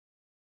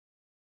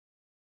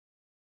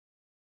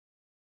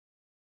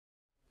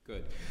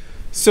Good.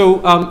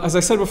 So, as I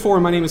said before,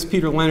 my name is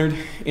Peter Leonard,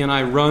 and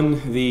I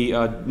run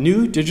the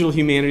new Digital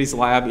Humanities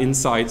Lab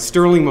inside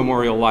Sterling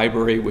Memorial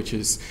Library, which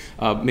is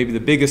maybe the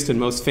biggest and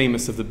most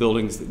famous of the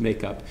buildings that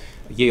make up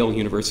Yale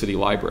University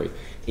Library.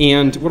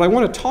 And what I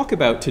want to talk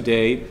about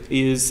today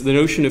is the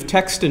notion of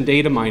text and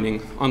data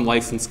mining on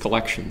licensed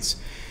collections.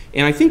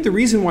 And I think the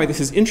reason why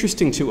this is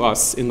interesting to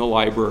us in the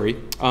library,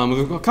 there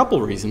are a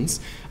couple of reasons.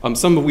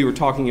 Some of we were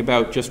talking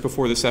about just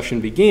before the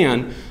session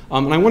began,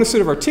 and I want to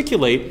sort of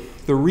articulate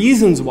the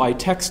reasons why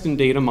text and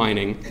data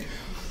mining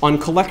on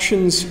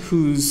collections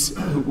whose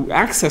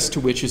access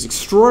to which is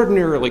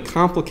extraordinarily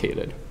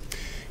complicated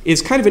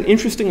is kind of an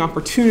interesting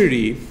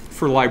opportunity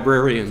for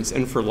librarians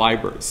and for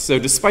libraries. So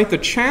despite the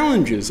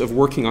challenges of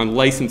working on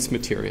licensed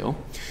material,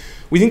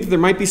 we think that there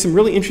might be some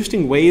really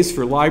interesting ways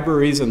for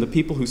libraries and the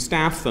people who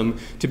staff them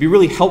to be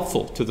really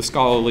helpful to the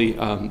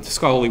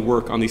scholarly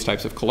work on these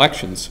types of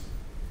collections.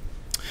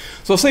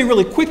 So I'll say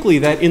really quickly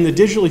that in the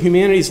Digital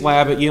Humanities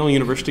Lab at Yale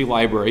University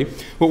Library,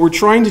 what we're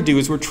trying to do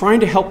is we're trying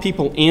to help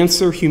people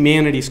answer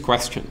humanities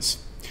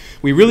questions.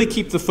 We really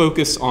keep the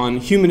focus on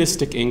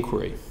humanistic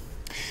inquiry.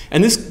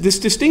 And this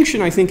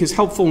distinction, I think, is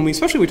helpful when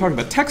especially when we talk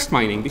about text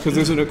mining, because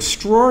there's an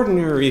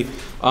extraordinary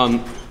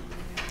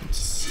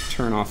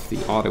turn off the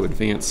auto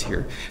advance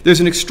here. There's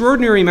an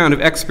extraordinary amount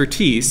of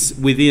expertise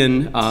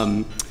within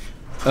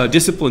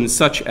disciplines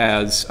such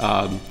as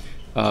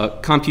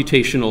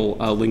computational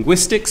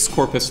linguistics,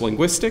 corpus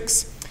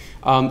linguistics,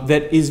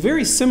 that is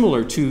very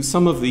similar to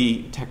some of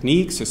the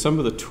techniques or some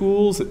of the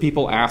tools that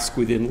people ask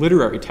within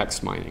literary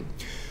text mining.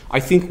 I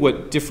think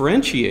what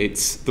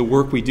differentiates the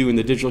work we do in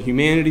the Digital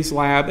Humanities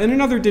Lab and in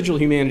other digital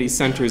humanities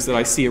centers that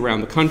I see around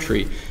the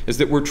country is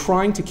that we're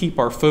trying to keep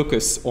our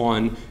focus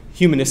on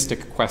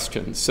humanistic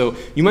questions. So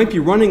you might be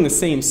running the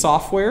same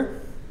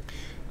software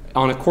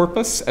on a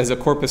corpus as a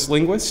corpus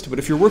linguist, but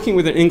if you're working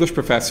with an English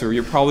professor,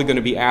 you're probably going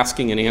to be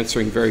asking and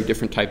answering very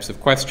different types of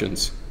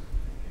questions.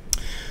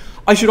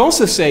 I should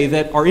also say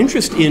that our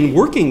interest in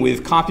working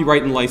with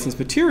copyright and licensed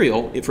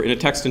material in a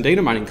text and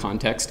data mining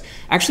context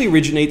actually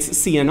originates at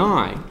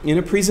CNI in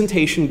a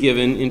presentation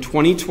given in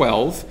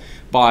 2012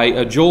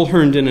 by Joel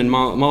Herndon and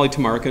Molly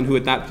Tamarkin, who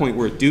at that point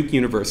were at Duke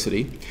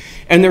University.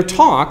 And their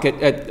talk at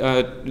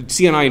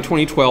CNI in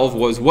 2012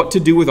 was what to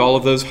do with all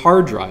of those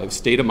hard drives,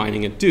 data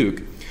mining at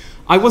Duke.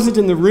 I wasn't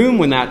in the room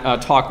when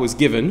that talk was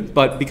given,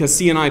 but because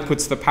CNI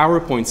puts the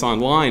PowerPoints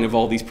online of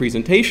all these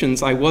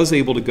presentations, I was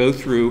able to go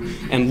through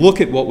and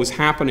look at what was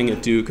happening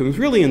at Duke and was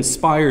really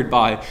inspired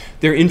by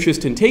their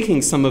interest in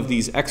taking some of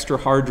these extra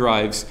hard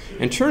drives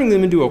and turning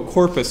them into a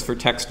corpus for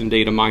text and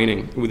data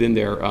mining within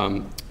their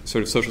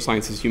sort of social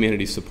sciences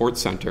humanities support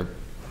center.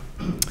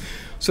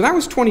 So that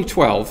was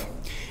 2012.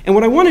 And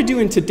what I want to do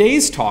in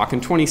today's talk in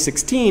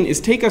 2016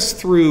 is take us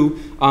through,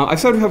 I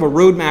sort of have a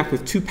roadmap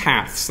with two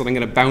paths that I'm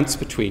going to bounce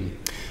between.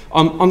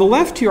 On the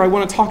left here, I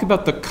want to talk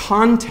about the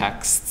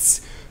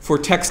contexts for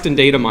text and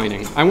data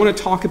mining. I want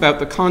to talk about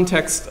the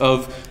context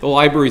of the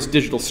library's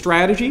digital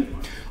strategy.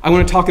 I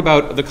want to talk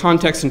about the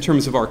context in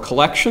terms of our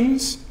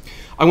collections.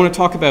 I want to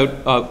talk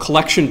about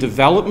collection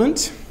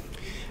development.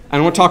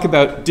 And I want to talk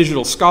about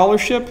digital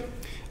scholarship,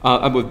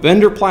 with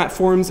vendor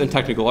platforms and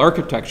technical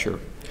architecture.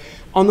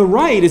 On the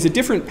right is a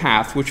different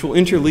path which will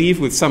interleave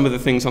with some of the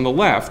things on the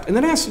left, and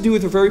that has to do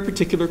with a very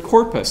particular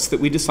corpus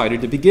that we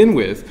decided to begin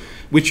with,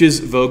 which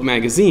is Vogue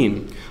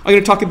magazine. I'm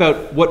going to talk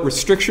about what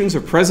restrictions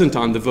are present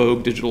on the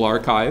Vogue digital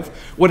archive,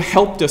 what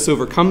helped us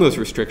overcome those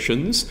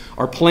restrictions,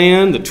 our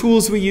plan, the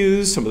tools we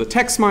use, some of the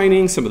text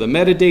mining, some of the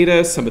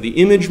metadata, some of the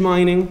image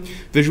mining,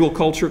 visual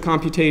culture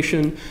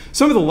computation,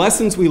 some of the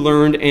lessons we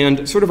learned,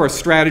 and sort of our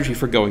strategy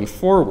for going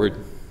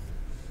forward.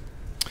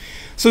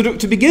 So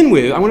to begin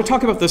with, I want to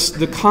talk about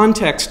the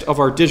context of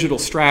our digital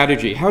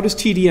strategy. How does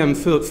TDM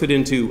fit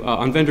into,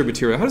 on vendor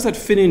material, how does that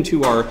fit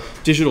into our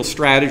digital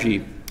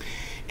strategy?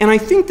 And I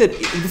think that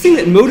the thing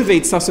that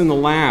motivates us in the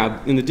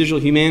lab, in the Digital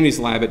Humanities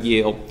Lab at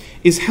Yale,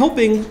 is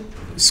helping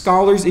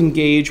scholars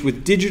engage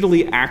with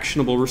digitally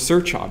actionable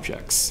research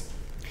objects.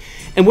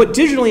 And what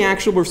digitally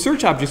actionable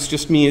research objects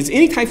just mean is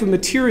any type of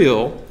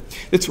material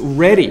that's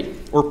ready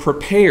or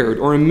prepared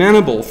or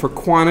amenable for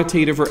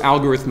quantitative or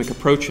algorithmic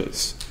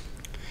approaches.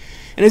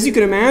 And as you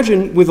can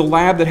imagine, with a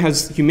lab that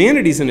has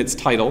humanities in its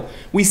title,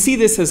 we see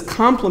this as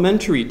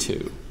complementary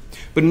to,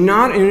 but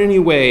not in any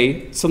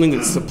way something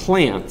that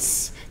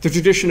supplants the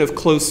tradition of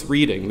close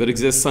reading that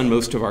exists on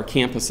most of our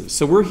campuses.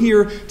 So we're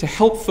here to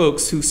help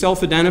folks who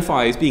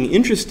self-identify as being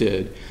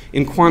interested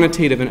in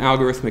quantitative and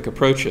algorithmic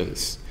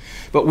approaches.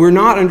 But we're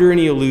not under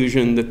any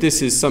illusion that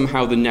this is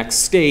somehow the next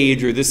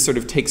stage or this sort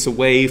of takes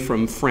away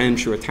from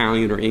French or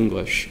Italian or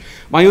English.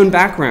 My own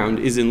background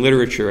is in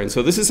literature, and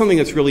so this is something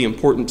that's really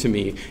important to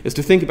me, is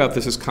to think about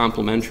this as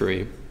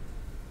complementary.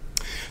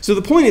 So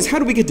the point is, how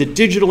do we get to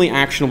digitally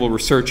actionable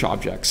research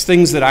objects,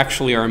 things that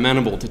actually are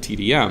amenable to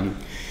TDM?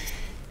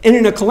 And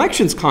in a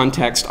collections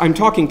context, I'm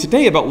talking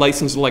today about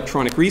licensed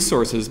electronic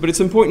resources, but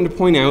it's important to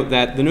point out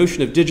that the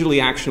notion of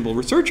digitally actionable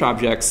research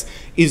objects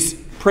is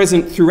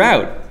present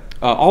throughout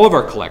all of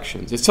our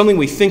collections. It's something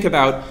we think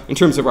about in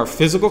terms of our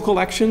physical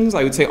collections,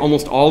 I would say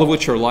almost all of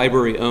which are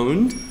library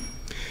owned.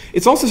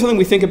 It's also something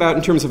we think about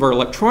in terms of our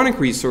electronic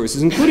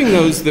resources, including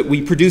those that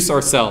we produce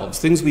ourselves,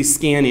 things we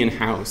scan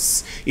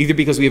in-house, either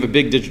because we have a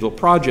big digital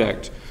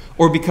project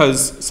or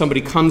because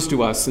somebody comes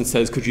to us and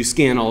says, could you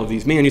scan all of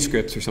these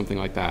manuscripts or something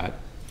like that.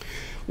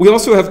 We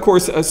also have, of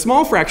course, a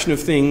small fraction of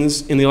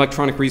things in the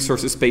electronic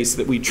resources space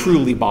that we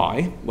truly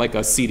buy, like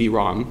a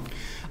CD-ROM.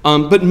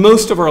 But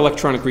most of our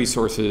electronic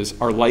resources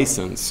are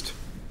licensed.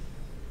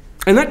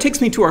 And that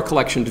takes me to our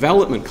collection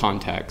development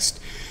context.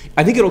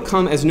 I think it'll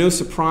come as no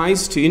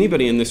surprise to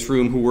anybody in this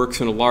room who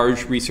works in a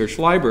large research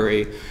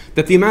library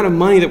that the amount of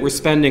money that we're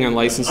spending on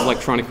licensed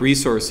electronic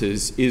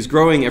resources is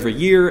growing every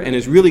year and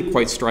is really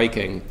quite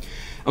striking.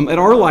 At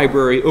our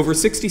library, over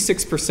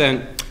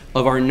 66%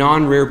 of our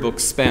non-rare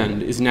book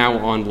spend is now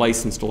on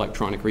licensed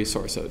electronic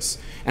resources.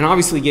 And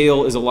obviously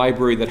Yale is a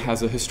library that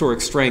has a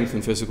historic strength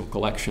in physical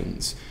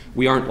collections.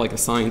 We aren't like a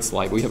science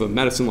library. We have a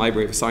medicine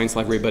library, a science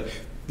library, but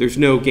there's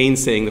no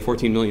gainsaying the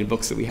 14 million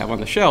books that we have on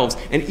the shelves.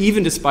 And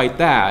even despite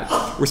that,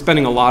 we're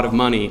spending a lot of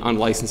money on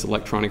licensed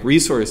electronic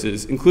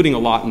resources, including a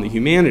lot in the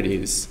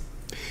humanities.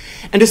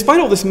 And despite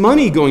all this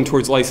money going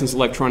towards licensed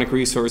electronic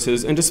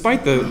resources, and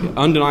despite the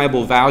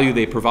undeniable value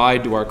they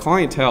provide to our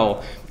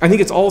clientele, I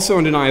think it's also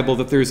undeniable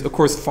that there's, of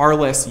course, far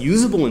less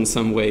usable in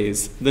some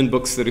ways than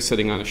books that are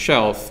sitting on a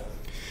shelf.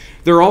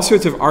 There are all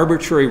sorts of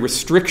arbitrary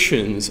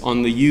restrictions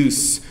on the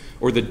use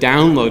or the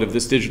download of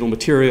this digital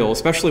material,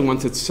 especially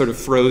once it's sort of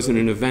frozen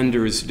in a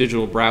vendor's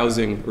digital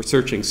browsing or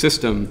searching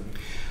system.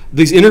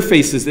 These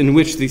interfaces in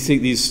which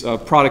these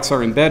products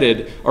are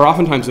embedded are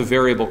oftentimes of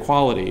variable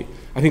quality.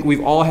 I think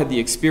we've all had the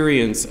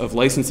experience of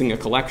licensing a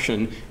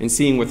collection and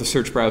seeing what the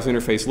search browse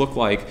interface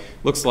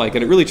looks like,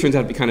 and it really turns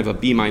out to be kind of a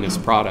B-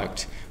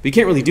 product. But you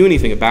can't really do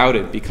anything about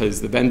it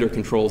because the vendor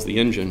controls the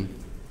engine.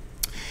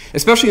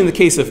 Especially in the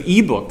case of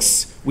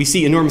ebooks, we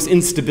see enormous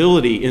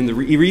instability in the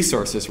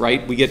resources,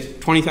 right? We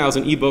get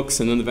 20,000 ebooks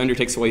and then the vendor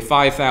takes away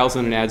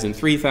 5,000 and adds in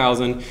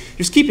 3,000.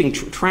 Just keeping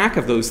track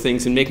of those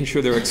things and making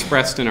sure they're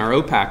expressed in our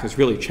OPAC is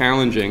really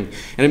challenging.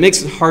 And it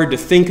makes it hard to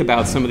think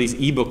about some of these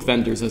ebook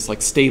vendors as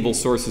like stable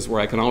sources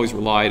where I can always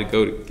rely to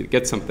go to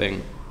get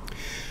something.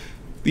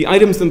 The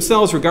items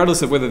themselves,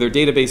 regardless of whether they're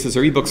databases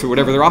or ebooks or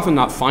whatever, they're often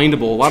not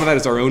findable. A lot of that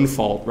is our own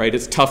fault, right?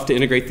 It's tough to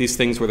integrate these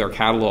things with our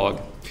catalog.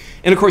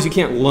 And of course, you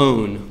can't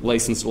loan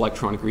licensed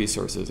electronic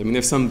resources. I mean,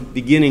 there's some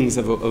beginnings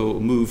of a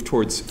move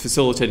towards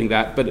facilitating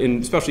that, but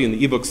especially in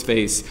the ebook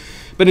space.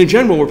 But in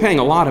general, we're paying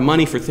a lot of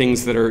money for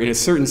things that are, in a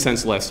certain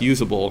sense, less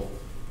usable.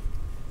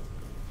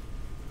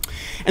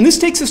 And this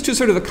takes us to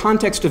sort of the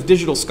context of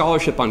digital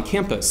scholarship on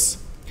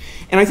campus.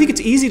 And I think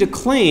it's easy to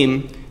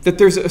claim that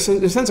there's a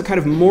sense of kind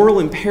of moral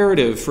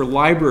imperative for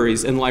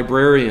libraries and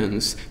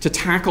librarians to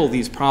tackle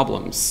these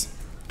problems.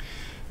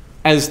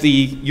 As the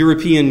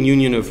European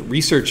Union of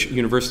Research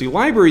University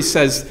Libraries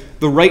says,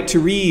 the right to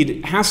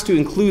read has to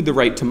include the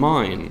right to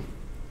mine.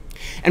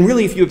 And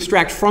really, if you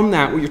abstract from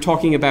that, what you're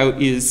talking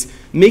about is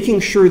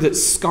making sure that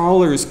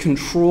scholars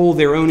control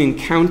their own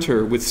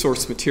encounter with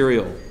source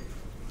material.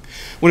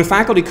 When a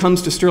faculty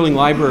comes to Sterling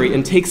Library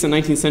and takes a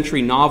 19th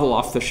century novel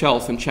off the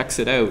shelf and checks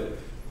it out,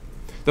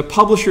 the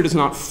publisher does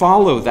not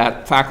follow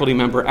that faculty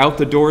member out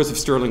the doors of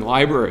Sterling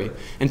Library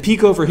and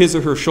peek over his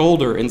or her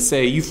shoulder and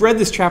say, you've read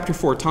this chapter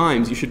 4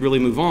 times, you should really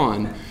move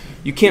on.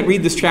 You can't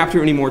read this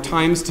chapter any more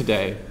times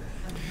today.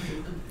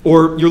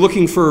 Or you're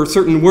looking for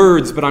certain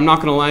words, but I'm not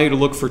going to allow you to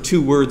look for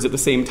 2 words at the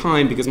same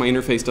time because my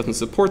interface doesn't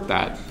support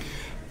that.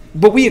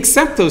 But we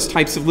accept those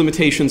types of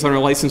limitations on our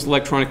licensed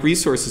electronic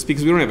resources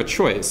because we don't have a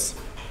choice.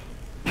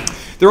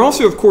 There are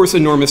also, of course,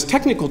 enormous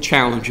technical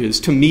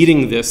challenges to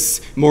meeting this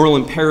moral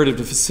imperative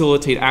to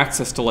facilitate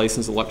access to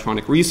licensed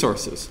electronic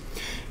resources.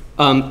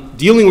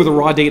 Dealing with the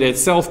raw data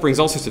itself brings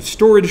all sorts of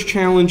storage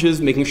challenges,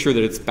 making sure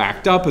that it's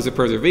backed up as a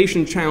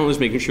preservation challenge,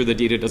 making sure the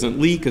data doesn't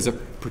leak as a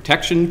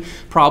protection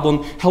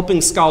problem. Helping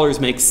scholars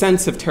make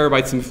sense of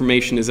terabytes of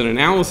information is an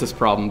analysis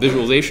problem,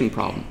 visualization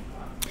problem.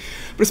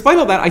 But despite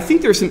all that, I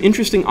think there are some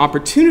interesting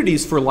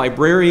opportunities for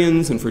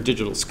librarians and for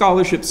digital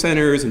scholarship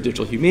centers and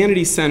digital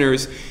humanities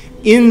centers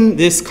in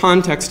this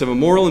context of a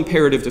moral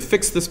imperative to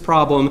fix this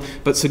problem,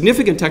 but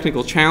significant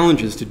technical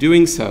challenges to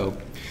doing so.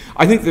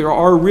 I think there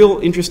are real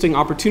interesting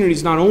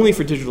opportunities not only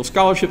for digital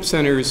scholarship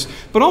centers,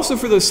 but also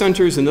for those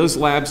centers and those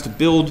labs to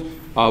build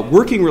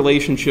working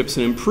relationships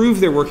and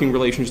improve their working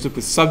relationship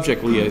with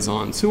subject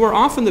liaisons, who are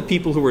often the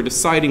people who are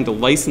deciding to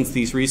license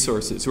these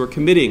resources, who are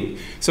committing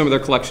some of their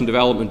collection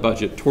development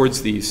budget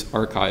towards these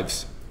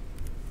archives.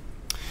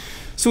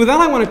 So with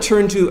that, I want to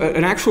turn to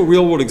an actual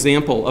real-world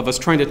example of us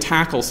trying to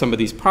tackle some of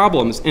these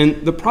problems.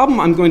 And the problem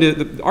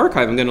the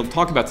archive I'm going to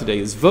talk about today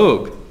is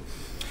Vogue.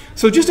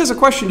 So just as a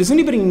question, does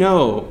anybody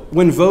know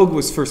when Vogue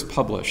was first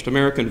published,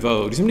 American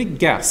Vogue? Does anybody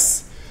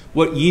guess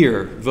what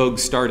year Vogue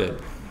started?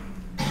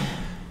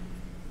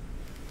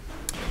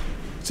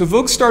 So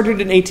Vogue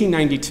started in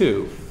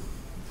 1892.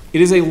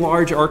 It is a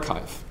large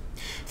archive.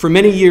 For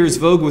many years,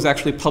 Vogue was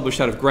actually published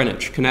out of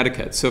Greenwich,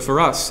 Connecticut. So for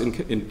us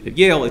at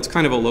Yale, it's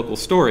kind of a local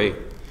story.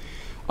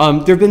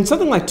 There have been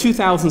something like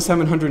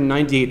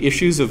 2,798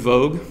 issues of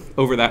Vogue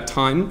over that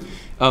time.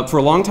 For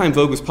a long time,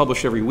 Vogue was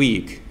published every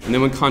week. And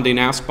then when Condé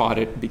Nast bought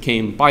it, it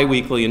became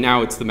bi-weekly, and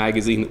now it's the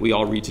magazine that we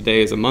all read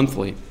today as a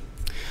monthly.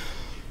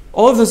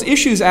 All of those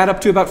issues add up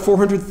to about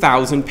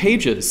 400,000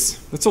 pages.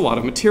 That's a lot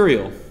of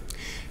material.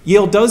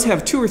 Yale does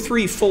have 2 or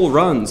 3 full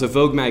runs of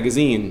Vogue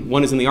magazine.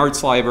 One is in the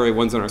arts library,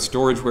 one's in our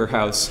storage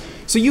warehouse.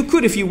 So you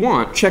could, if you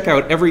want, check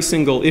out every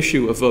single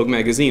issue of Vogue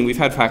magazine. We've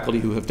had faculty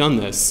who have done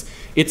this.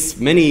 It's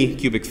many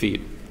cubic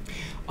feet.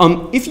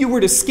 If you were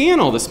to scan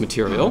all this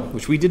material,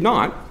 which we did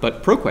not,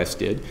 but ProQuest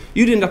did,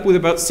 you'd end up with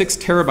about 6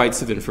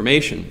 terabytes of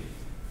information.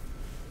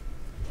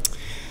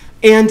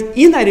 And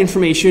in that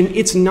information,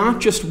 it's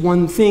not just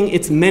one thing,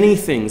 it's many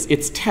things.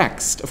 It's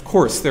text, of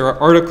course. There are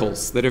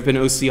articles that have been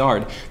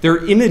OCR'd. There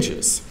are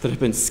images that have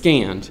been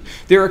scanned.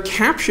 There are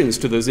captions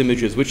to those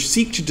images which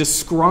seek to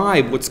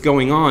describe what's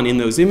going on in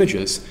those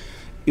images,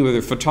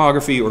 whether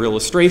photography or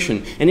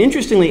illustration. And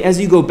interestingly,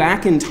 as you go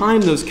back in time,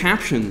 those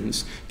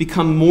captions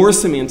become more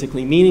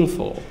semantically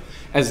meaningful.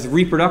 As the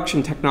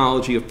reproduction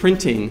technology of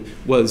printing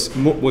was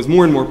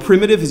more and more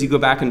primitive as you go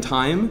back in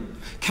time,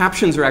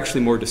 captions are actually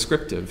more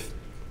descriptive.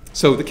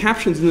 So the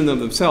captions in and of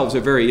themselves are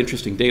a very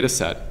interesting data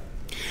set.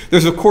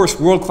 There's, of course,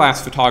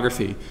 world-class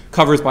photography,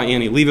 covers by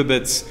Annie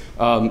Leibovitz,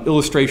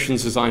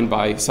 illustrations designed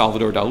by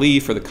Salvador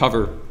Dali for the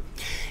cover.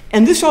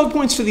 And this all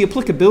points to the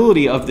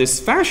applicability of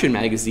this fashion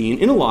magazine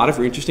in a lot of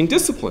interesting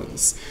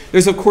disciplines.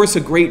 There's, of course,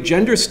 a great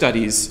gender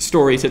studies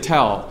story to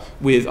tell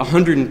with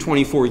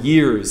 124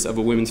 years of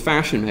a women's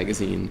fashion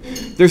magazine.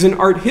 There's an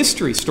art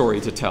history story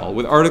to tell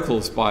with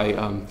articles by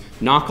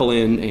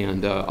Knockelin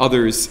and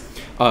others.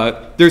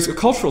 There's a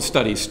cultural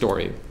studies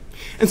story.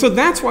 And so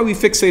that's why we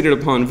fixated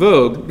upon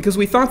Vogue, because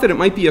we thought that it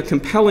might be a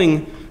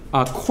compelling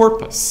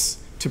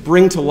corpus to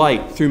bring to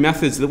light through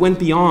methods that went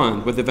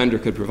beyond what the vendor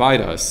could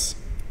provide us.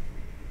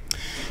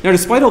 Now,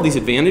 despite all these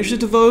advantages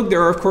to Vogue,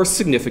 there are, of course,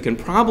 significant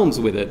problems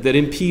with it that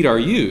impede our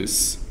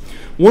use.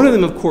 One of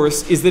them, of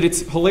course, is that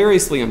it's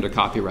hilariously under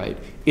copyright.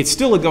 It's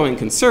still a going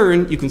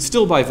concern. You can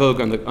still buy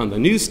Vogue on the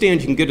newsstand.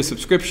 You can get a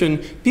subscription.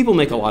 People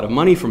make a lot of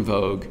money from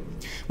Vogue.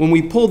 When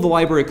we pulled the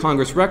Library of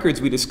Congress records,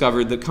 we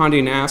discovered that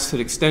Condé Nast had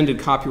extended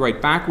copyright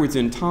backwards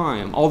in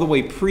time, all the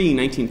way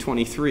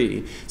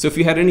pre-1923. So if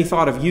you had any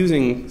thought of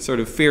using sort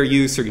of fair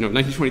use or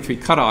 1923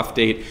 cutoff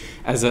date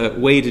as a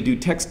way to do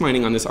text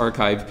mining on this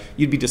archive,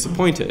 you'd be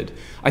disappointed.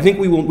 I think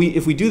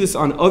if we do this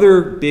on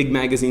other big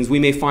magazines, we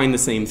may find the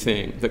same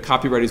thing, that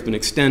copyright has been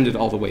extended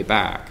all the way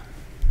back.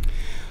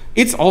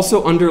 It's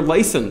also under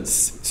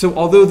license. So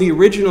although the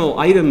original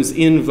items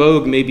in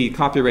Vogue may be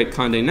copyright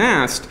Condé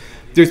Nast,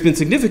 there's been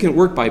significant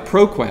work by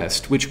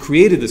ProQuest, which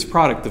created this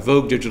product, the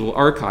Vogue Digital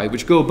Archive,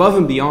 which go above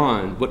and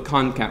beyond what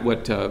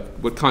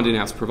Condé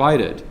Nast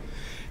provided.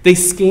 They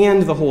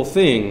scanned the whole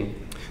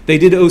thing. They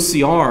did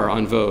OCR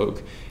on Vogue.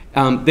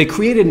 They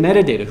created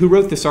metadata. Who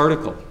wrote this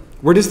article?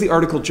 Where does the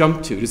article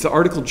jump to? Does the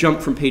article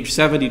jump from page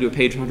 70 to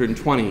page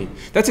 120?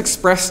 That's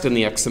expressed in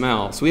the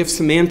XML. So we have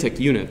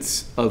semantic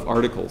units of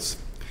articles.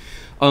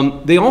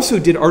 They also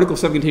did article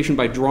segmentation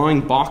by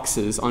drawing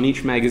boxes on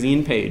each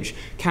magazine page,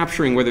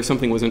 capturing whether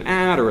something was an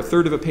ad or a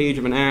third of a page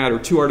of an ad or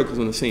 2 articles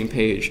on the same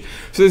page.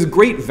 So there's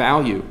great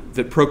value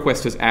that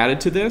ProQuest has added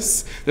to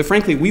this that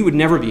frankly we would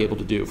never be able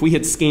to do. If we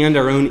had scanned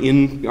our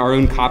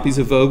own copies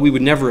of Vogue, we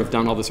would never have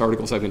done all this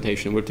article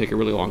segmentation. It would take a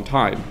really long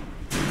time.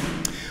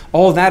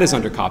 All of that is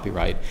under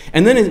copyright.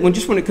 And then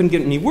just when it couldn't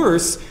get any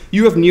worse,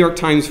 you have New York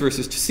Times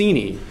versus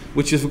Ticini,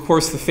 which is, of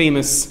course, the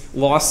famous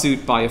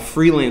lawsuit by a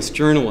freelance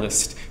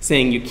journalist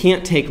saying you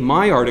can't take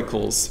my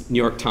articles, New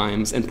York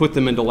Times, and put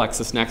them into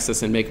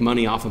LexisNexis and make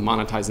money off of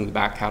monetizing the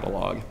back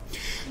catalog.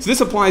 So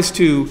this applies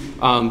to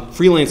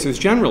freelancers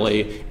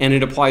generally, and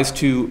it applies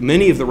to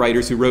many of the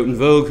writers who wrote in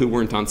Vogue who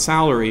weren't on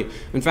salary.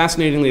 And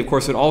fascinatingly, of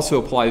course, it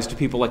also applies to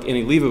people like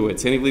Annie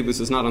Leibovitz. Annie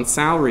Leibovitz is not on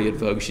salary at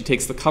Vogue. She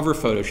takes the cover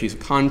photo. She's a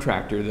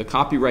contractor. The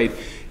copyright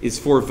is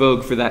for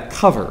Vogue for that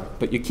cover,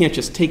 but you can't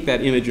just take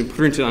that image and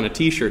print it on a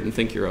t-shirt and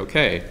think you're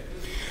okay.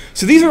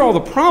 So these are all the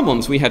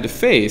problems we had to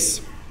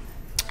face.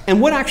 And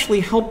what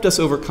actually helped us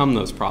overcome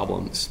those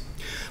problems?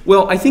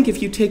 Well, I think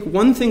if you take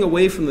one thing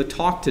away from the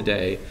talk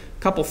today,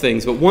 a couple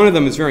things, but one of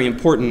them is very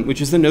important, which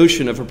is the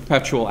notion of a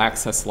perpetual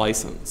access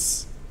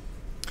license.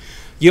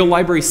 Yale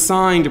Library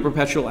signed a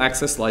perpetual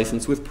access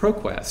license with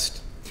ProQuest,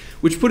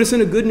 which put us in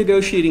a good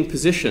negotiating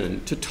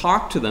position to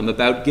talk to them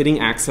about getting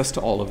access to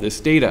all of this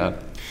data.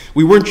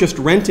 We weren't just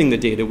renting the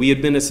data, we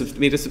had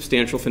made a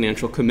substantial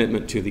financial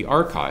commitment to the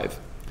archive.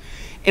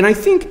 And I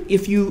think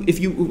if you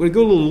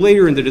go a little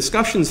later in the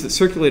discussions that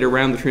circulate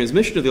around the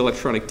transmission of the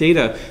electronic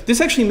data, this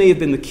actually may have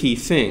been the key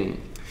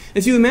thing.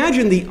 If you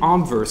imagine the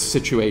obverse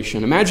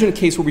situation, imagine a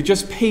case where we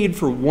just paid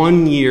for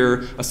 1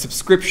 year a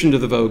subscription to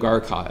the Vogue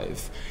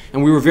archive,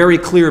 and we were very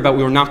clear about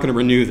we were not going to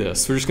renew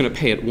this, we're just going to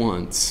pay it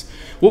once.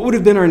 What would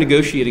have been our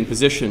negotiating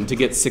position to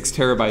get 6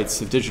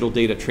 terabytes of digital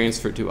data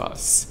transferred to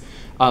us?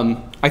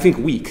 I think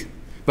weak.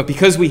 But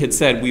because we had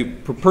said we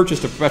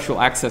purchased a perpetual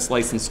access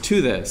license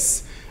to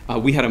this,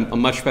 we had a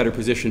much better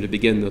position to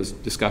begin those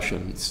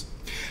discussions.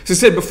 As I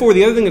said before,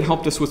 the other thing that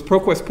helped us was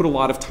ProQuest put a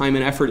lot of time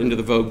and effort into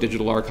the Vogue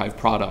Digital Archive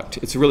product.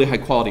 It's a really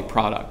high-quality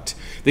product.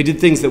 They did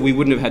things that we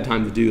wouldn't have had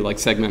time to do, like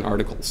segment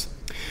articles.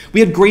 We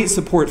had great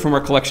support from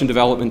our collection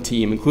development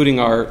team, including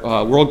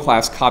our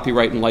world-class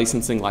copyright and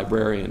licensing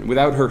librarian.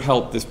 Without her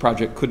help, this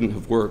project couldn't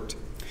have worked.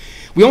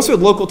 We also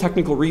had local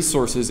technical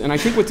resources, and I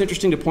think what's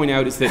interesting to point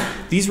out is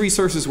that these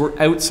resources were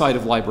outside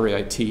of library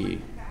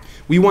IT.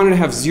 We wanted to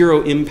have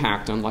zero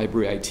impact on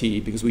library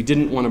IT because we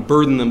didn't want to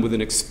burden them with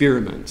an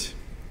experiment.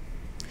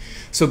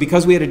 So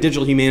because we had a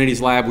digital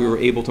humanities lab, we were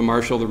able to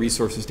marshal the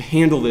resources to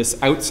handle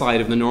this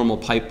outside of the normal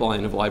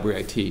pipeline of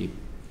library IT.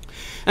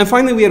 And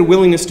finally, we had a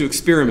willingness to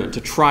experiment, to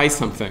try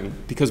something,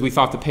 because we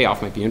thought the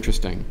payoff might be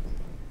interesting.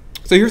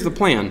 So here's the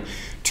plan.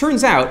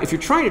 Turns out, if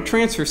you're trying to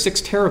transfer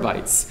 6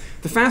 terabytes,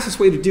 the fastest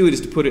way to do it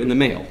is to put it in the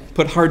mail,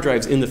 put hard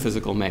drives in the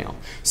physical mail.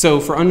 So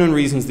for unknown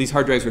reasons, these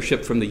hard drives were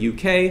shipped from the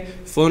UK,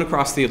 flown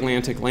across the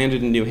Atlantic,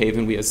 landed in New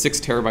Haven. We had 6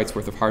 terabytes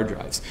worth of hard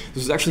drives.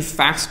 This was actually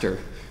faster,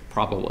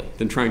 probably,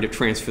 than trying to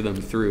transfer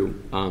them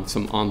through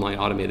some online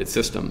automated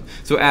system.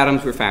 So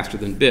atoms were faster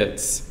than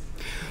bits.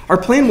 Our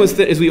plan was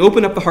that as we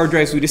opened up the hard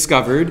drives, we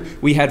discovered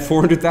we had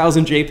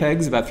 400,000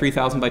 JPEGs, about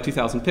 3,000 by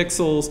 2,000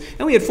 pixels,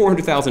 and we had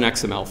 400,000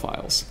 XML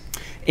files.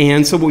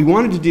 And so what we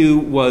wanted to do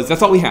was,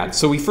 that's all we had.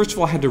 So we first of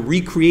all had to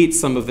recreate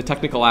some of the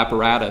technical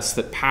apparatus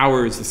that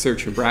powers the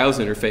search and browse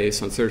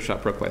interface on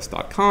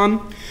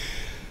search.proquest.com.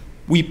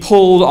 We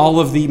pulled all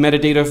of the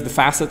metadata of the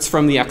facets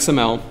from the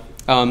XML,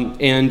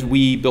 and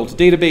we built a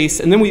database,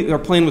 and then our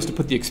plan was to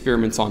put the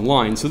experiments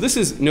online. So this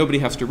is, nobody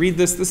has to read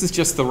this. This is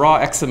just the raw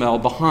XML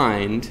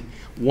behind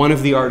one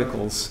of the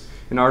articles,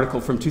 an article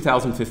from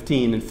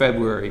 2015 in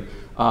February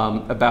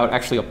about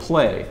actually a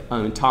play,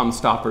 Tom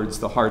Stoppard's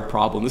The Hard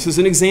Problem. This is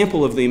an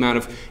example of the amount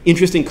of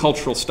interesting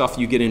cultural stuff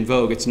you get in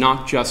Vogue. It's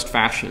not just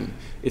fashion,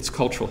 it's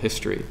cultural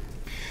history.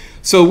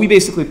 So we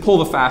basically pull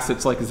the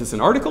facets like, is this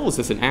an article? Is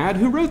this an ad?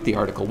 Who wrote the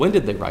article? When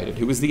did they write it?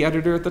 Who was the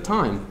editor at the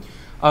time?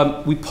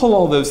 We pull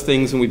all those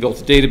things and we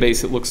built a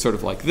database that looks sort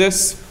of like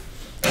this.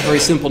 A very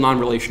simple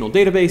non-relational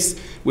database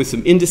with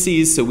some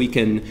indices so we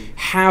can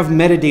have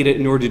metadata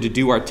in order to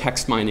do our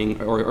text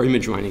mining or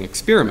image mining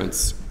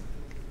experiments.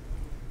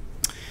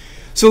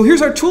 So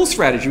here's our tool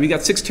strategy. We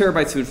got 6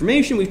 terabytes of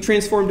information. We've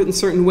transformed it in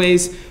certain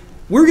ways.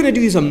 We're going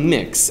to use a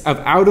mix of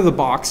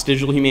out-of-the-box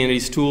digital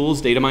humanities tools,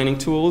 data mining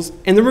tools,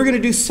 and then we're going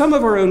to do some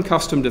of our own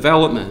custom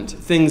development,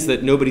 things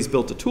that nobody's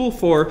built a tool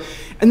for,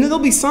 and then there'll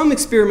be some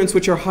experiments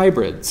which are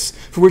hybrids,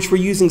 for which we're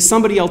using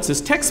somebody else's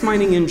text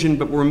mining engine,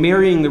 but we're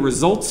marrying the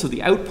results of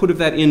the output of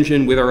that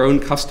engine with our own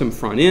custom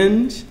front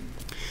end,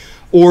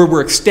 or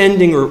we're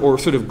extending or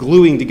sort of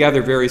gluing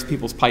together various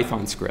people's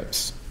Python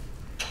scripts.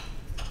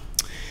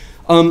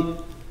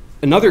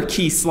 Another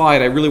key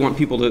slide I really want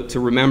people to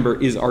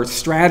remember is our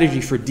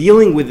strategy for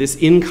dealing with this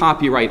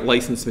in-copyright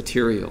licensed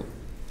material.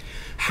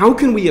 How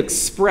can we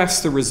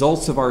express the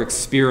results of our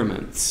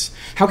experiments?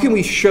 How can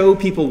we show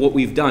people what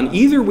we've done,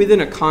 either within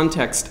a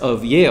context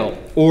of Yale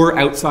or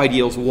outside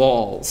Yale's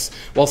walls,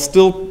 while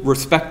still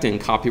respecting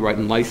copyright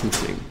and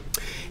licensing?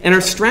 And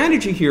our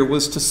strategy here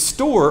was to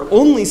store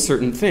only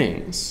certain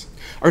things.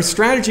 Our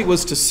strategy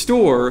was to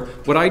store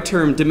what I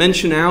term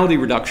dimensionality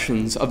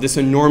reductions of this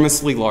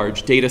enormously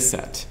large data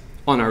set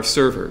on our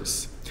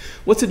servers.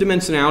 What's a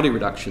dimensionality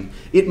reduction?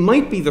 It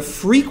might be the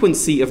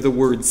frequency of the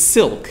word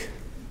silk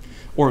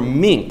or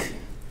mink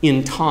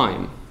in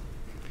time,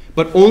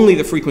 but only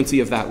the frequency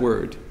of that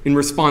word in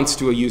response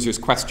to a user's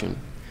question.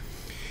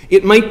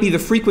 It might be the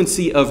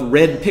frequency of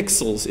red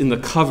pixels in the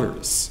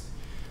covers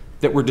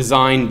that were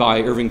designed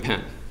by Irving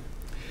Penn.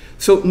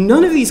 So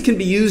none of these can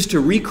be used to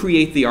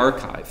recreate the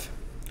archive.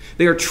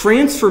 They are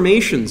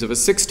transformations of a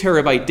 6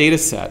 terabyte data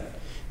set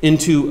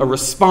into a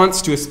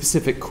response to a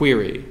specific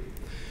query.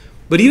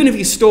 But even if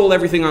you stole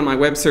everything on my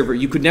web server,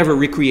 you could never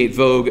recreate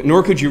Vogue,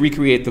 nor could you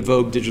recreate the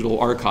Vogue digital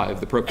archive,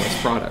 the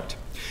ProQuest product.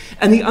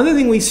 And the other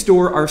thing we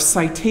store are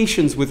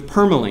citations with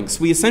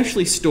permalinks. We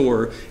essentially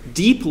store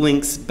deep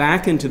links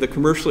back into the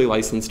commercially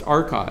licensed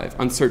archive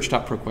on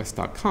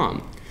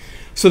search.proquest.com.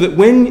 So that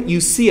when you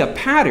see a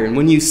pattern,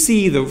 when you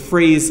see the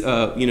phrase,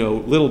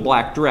 little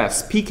black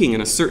dress peaking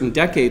in a certain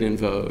decade in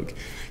Vogue,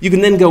 you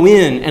can then go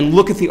in and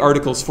look at the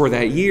articles for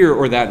that year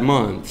or that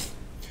month.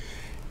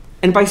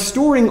 And by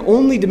storing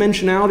only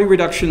dimensionality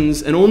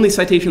reductions and only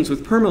citations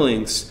with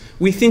permalinks,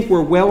 we think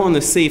we're well on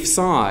the safe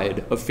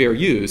side of fair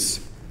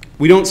use.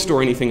 We don't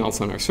store anything else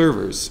on our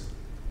servers.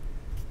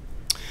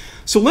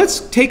 So let's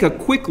take a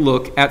quick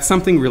look at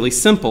something really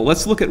simple.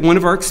 Let's look at one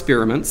of our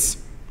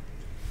experiments.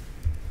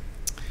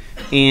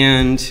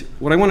 And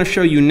what I want to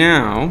show you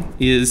now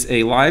is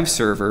a live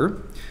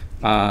server.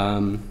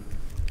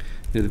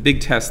 The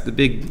big test, the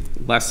big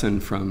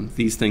lesson from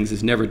these things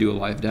is never do a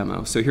live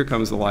demo. So here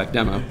comes the live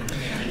demo.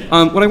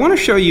 What I want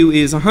to show you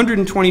is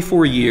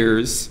 124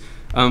 years,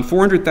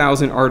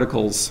 400,000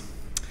 articles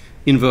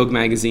in Vogue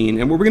magazine.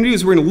 And what we're going to do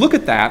is we're going to look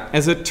at that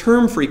as a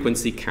term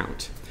frequency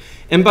count.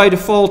 And by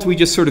default, we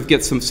just sort of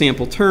get some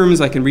sample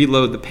terms. I can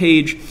reload the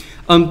page.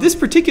 This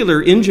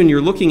particular engine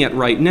you're looking at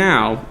right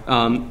now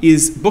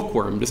is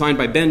Bookworm, designed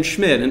by Ben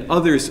Schmidt and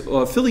others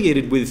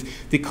affiliated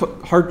with the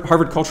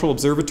Harvard Cultural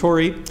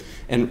Observatory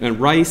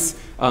and Rice.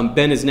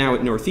 Ben is now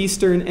at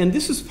Northeastern, and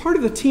this was part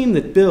of the team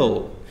that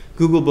built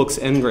Google Books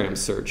Ngram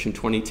Search in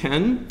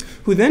 2010,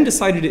 who then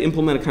decided to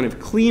implement a kind of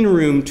clean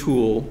room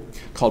tool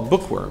called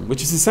Bookworm,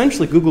 which is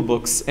essentially Google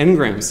Books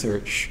Ngram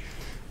Search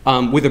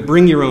with a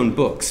bring your own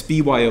books,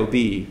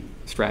 BYOB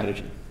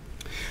strategy.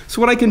 So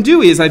what I can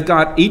do is I've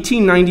got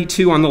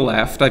 1892 on the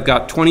left, I've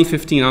got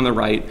 2015 on the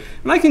right,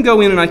 and I can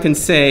go in and I can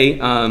say,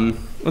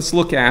 let's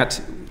look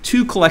at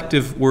 2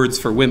 collective words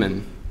for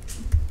women.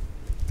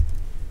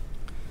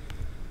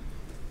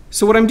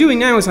 So what I'm doing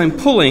now is I'm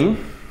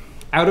pulling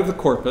out of the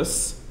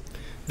corpus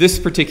this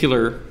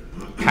particular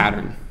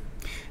pattern.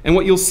 And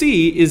what you'll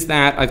see is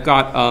that I've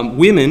got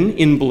women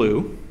in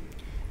blue,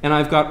 and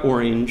I've got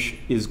orange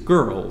is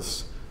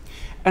girls.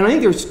 And I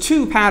think there's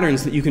 2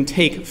 patterns that you can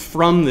take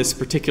from this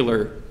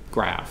particular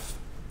graph.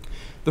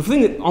 The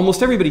thing that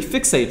almost everybody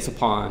fixates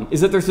upon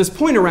is that there's this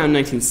point around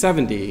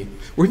 1970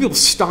 where people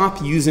stop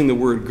using the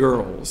word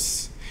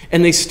girls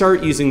and they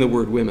start using the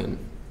word women.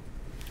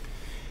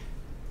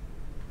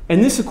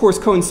 And this, of course,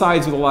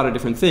 coincides with a lot of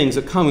different things.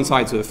 It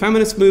coincides with the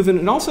feminist movement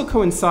and also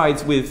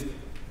coincides with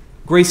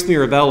Grace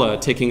Mirabella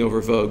taking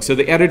over Vogue. So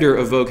the editor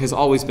of Vogue has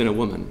always been a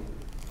woman.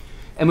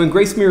 And when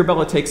Grace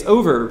Mirabella takes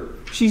over,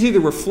 she's either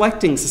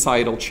reflecting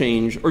societal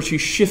change or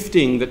she's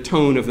shifting the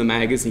tone of the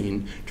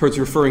magazine towards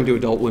referring to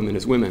adult women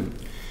as women.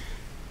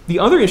 The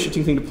other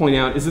interesting thing to point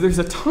out is that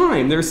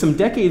there are some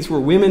decades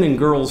where women and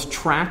girls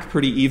track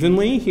pretty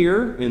evenly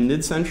here in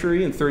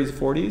mid-century and 30s and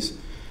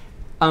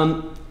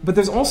 40s. But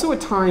there's also a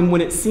time when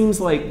it seems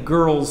like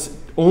girls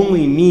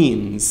only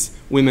means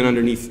women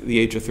underneath the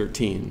age of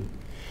 13.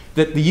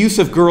 That the use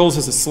of girls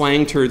as a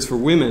slang term for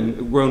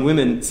women, grown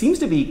women, seems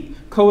to be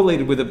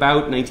correlated with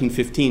about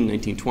 1915,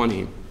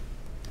 1920.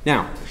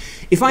 Now,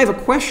 if I have a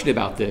question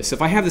about this,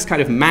 if I have this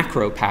kind of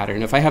macro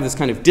pattern, if I have this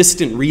kind of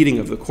distant reading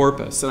of the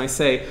corpus, and I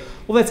say,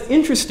 well, that's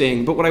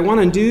interesting, but what I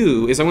want to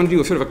do is I want to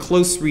do a sort of a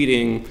close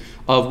reading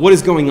of what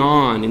is going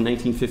on in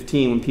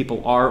 1915 when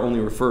people are only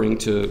referring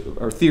to,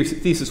 our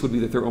thesis would be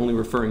that they're only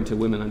referring to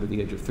women under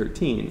the age of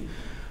 13.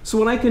 So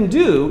what I can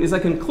do is I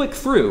can click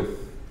through,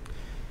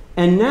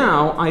 and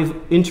now I've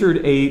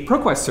entered a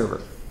ProQuest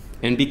server.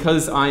 And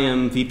because I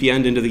am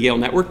VPN'd into the Yale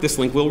network, this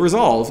link will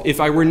resolve.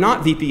 If I were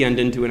not VPN'd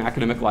into an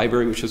academic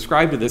library which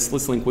subscribed to this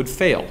link would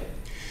fail.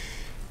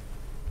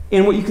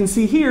 And what you can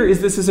see here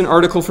is this is an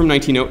article from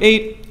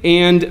 1908,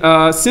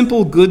 and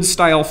simple good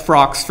style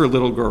frocks for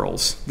little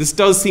girls. This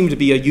does seem to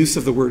be a use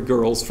of the word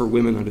girls for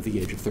women under the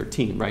age of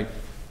 13, right?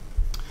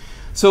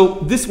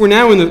 So we're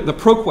now in the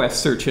ProQuest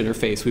search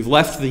interface. We've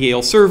left the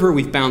Yale server,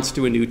 we've bounced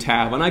to a new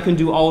tab, and I can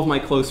do all of my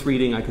close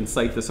reading, I can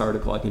cite this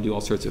article, I can do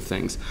all sorts of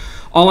things.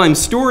 All I'm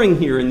storing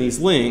here in these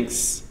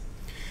links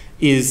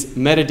is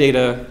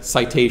metadata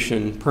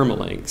citation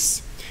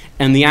permalinks.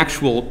 And the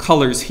actual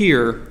colors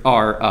here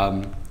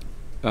are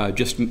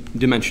just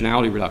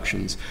dimensionality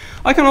reductions.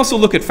 I can also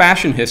look at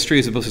fashion history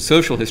as opposed to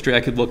social history.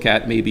 I could look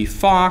at maybe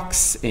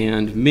fox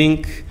and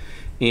mink,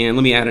 and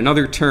let me add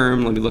another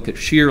term, let me look at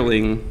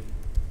shearling.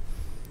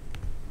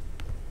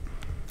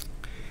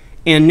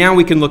 And now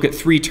we can look at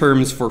 3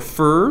 terms for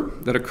fur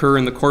that occur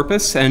in the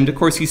corpus. And of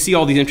course, you see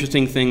all these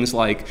interesting things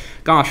like,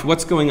 gosh,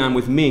 what's going on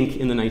with mink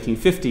in the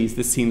 1950s?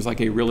 This seems like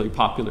a really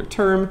popular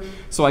term.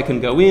 So I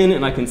can go in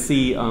and I can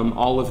see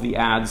all of the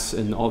ads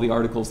and all the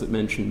articles that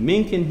mention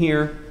mink in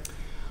here.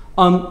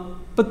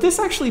 But this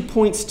actually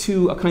points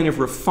to a kind of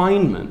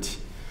refinement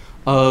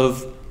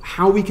of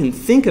how we can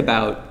think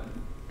about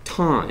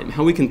time,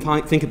 how we can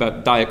think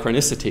about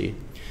diachronicity.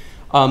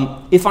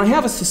 If I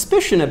have a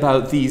suspicion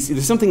about these,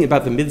 there's something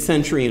about the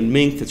mid-century and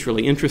mink that's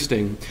really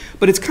interesting.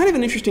 But it's kind of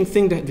an interesting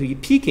thing to be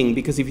peeking,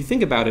 because if you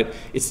think about it,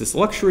 it's this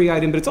luxury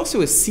item, but it's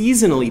also a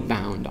seasonally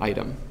bound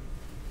item.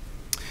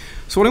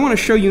 So what I want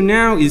to show you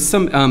now is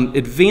some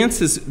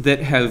advances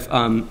that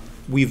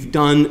we've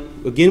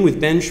done, again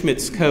with Ben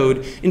Schmidt's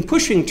code, in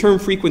pushing term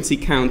frequency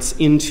counts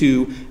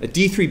into a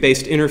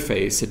D3-based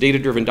interface, a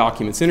data-driven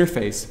documents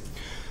interface.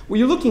 What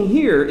you're looking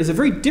here is a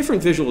very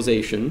different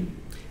visualization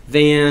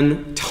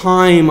than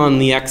time on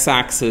the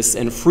x-axis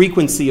and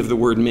frequency of the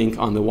word mink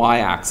on the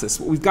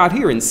y-axis. What we've got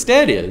here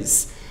instead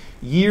is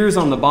years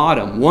on the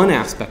bottom, one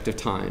aspect of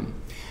time.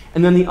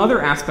 And then the other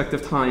aspect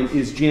of time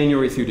is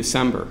January through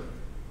December.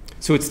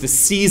 So it's the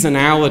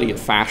seasonality of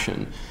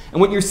fashion. And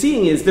what you're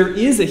seeing is there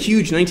is a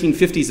huge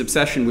 1950s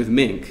obsession with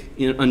mink,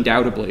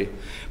 undoubtedly.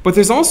 But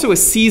there's also a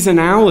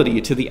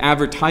seasonality to the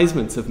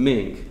advertisements of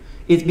mink.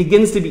 It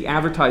begins to be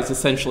advertised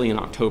essentially in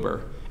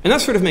October. And that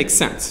sort of makes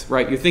sense,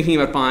 right? You're thinking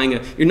about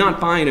you're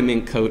not buying a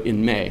mink coat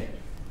in May.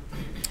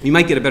 You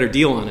might get a better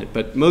deal on it,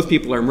 but most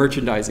people are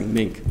merchandising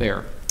mink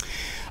there.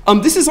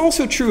 This is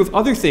also true of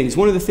other things.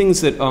 One of the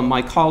things that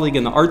my colleague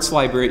in the arts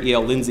library at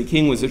Yale, Lindsay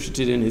King, was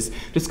interested in is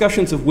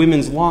discussions of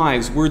women's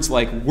lives, words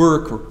like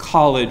work or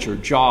college or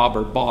job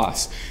or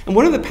boss. And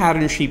one of the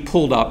patterns she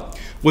pulled up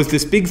was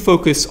this big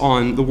focus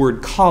on the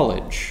word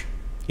college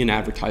in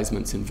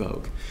advertisements in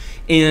Vogue.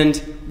 And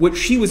what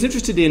she was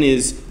interested in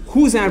is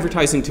who's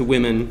advertising to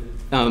women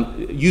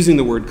using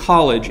the word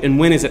college, and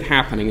when is it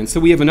happening? And so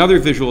we have another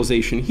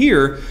visualization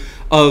here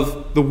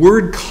of the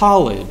word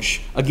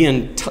college,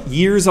 again,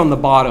 years on the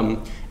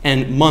bottom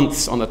and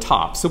months on the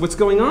top. So what's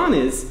going on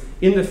is,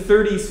 in the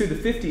 30s through the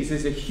 50s,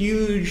 there's a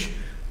huge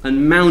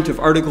amount of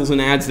articles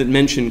and ads that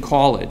mention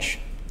college.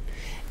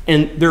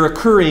 And they're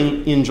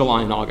occurring in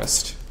July and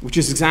August, which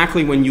is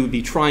exactly when you would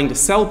be trying to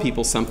sell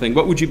people something.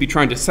 What would you be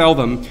trying to sell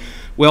them?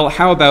 Well,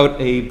 how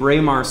about a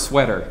Braemar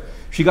sweater?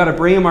 She got a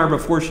Braemar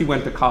before she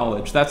went to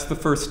college. That's the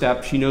first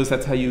step. She knows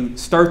that's how you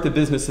start the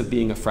business of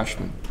being a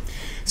freshman.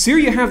 So here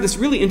you have this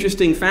really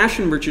interesting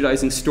fashion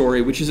merchandising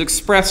story, which is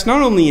expressed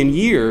not only in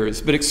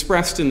years, but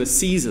expressed in the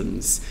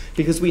seasons,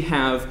 because we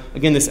have,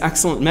 again, this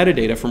excellent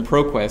metadata from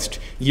ProQuest,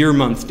 year,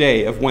 month,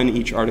 day, of when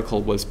each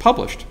article was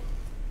published.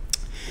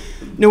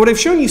 Now, what I've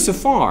shown you so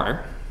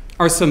far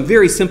are some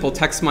very simple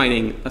text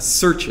mining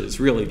searches,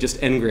 really,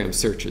 just n-gram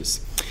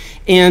searches.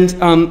 And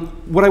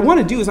what I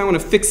want to do is I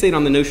want to fixate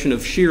on the notion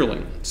of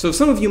shearling. So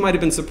some of you might have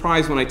been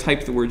surprised when I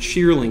typed the word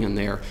shearling in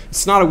there.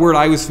 It's not a word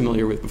I was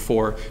familiar with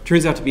before. It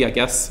turns out to be, I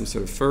guess, some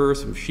sort of fur,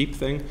 some sheep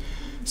thing.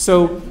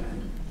 So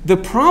the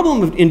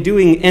problem in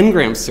doing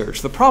n-gram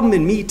search, the problem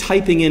in me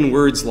typing in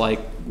words like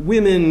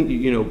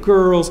women,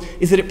 girls,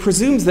 is that it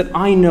presumes that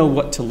I know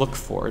what to look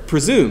for. It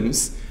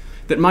presumes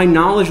that my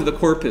knowledge of the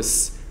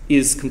corpus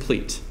is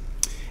complete.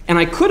 And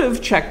I could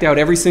have checked out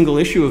every single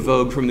issue of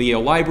Vogue from the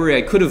Yale Library.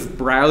 I could have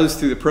browsed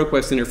through the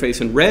ProQuest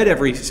interface and read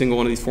every single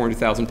one of these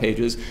 400,000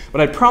 pages,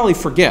 but I'd probably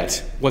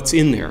forget what's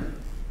in there.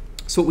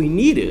 So what we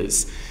need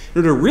is, in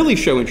order to really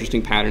show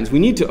interesting patterns, we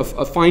need to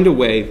find a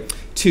way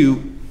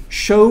to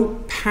show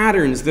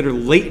patterns that are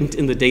latent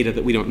in the data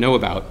that we don't know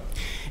about.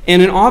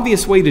 And an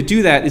obvious way to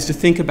do that is to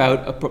think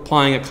about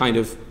applying a kind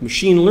of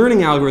machine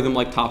learning algorithm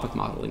like topic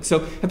modeling. So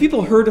have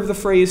people heard of the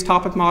phrase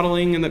topic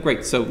modeling?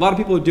 Great, so a lot of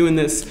people are doing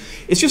this.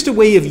 It's just a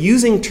way of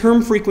using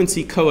term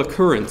frequency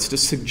co-occurrence to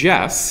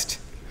suggest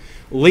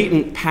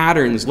latent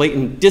patterns,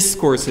 latent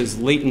discourses,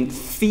 latent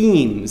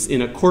themes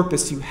in a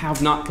corpus you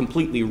have not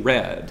completely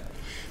read.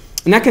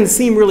 And that can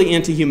seem really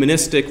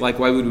anti-humanistic, like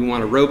why would we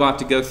want a robot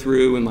to go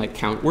through and like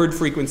count word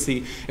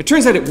frequency? It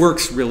turns out it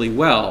works really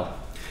well.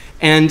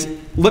 And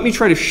let me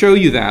try to show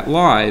you that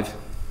live.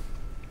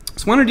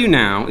 So what I want to do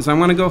now is I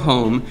want to go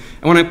home,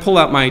 and when I pull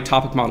out my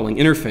topic modeling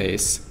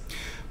interface,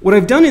 what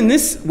I've done in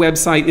this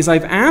website is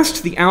I've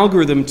asked the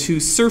algorithm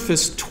to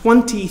surface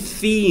 20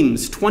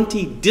 themes,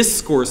 20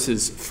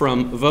 discourses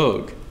from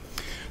Vogue.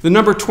 The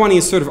number 20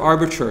 is sort of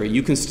arbitrary.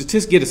 You can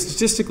get a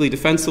statistically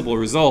defensible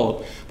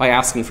result by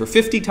asking for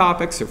 50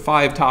 topics or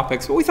 5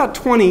 topics, but we thought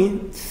 20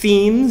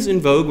 themes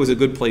in Vogue was a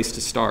good place to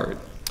start.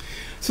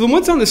 So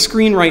what's on the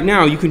screen right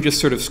now, you can just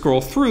sort of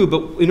scroll through,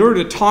 but in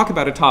order to talk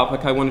about a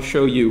topic, I want to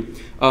show you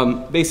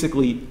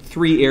basically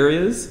 3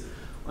 areas.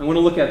 I want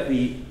to look at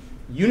the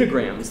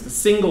unigrams, the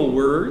single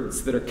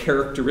words that are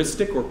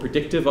characteristic or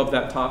predictive of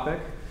that topic.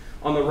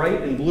 On the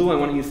right in blue, I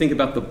want you to think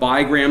about the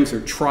bigrams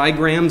or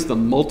trigrams, the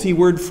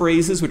multi-word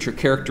phrases which are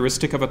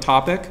characteristic of a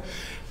topic.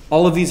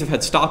 All of these have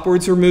had stop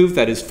words removed,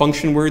 that is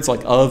function words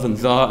like of and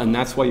the, and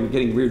that's why you're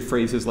getting weird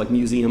phrases like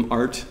museum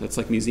art. That's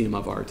like museum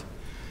of art.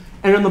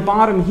 And on the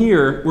bottom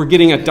here, we're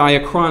getting a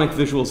diachronic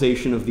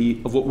visualization of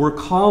what we're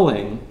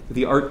calling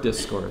the art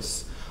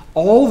discourse.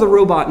 All the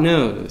robot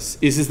knows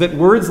is that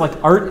words like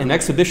art and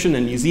exhibition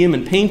and museum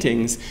and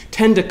paintings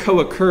tend to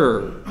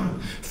co-occur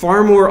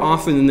far more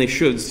often than they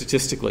should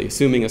statistically,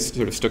 assuming a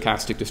sort of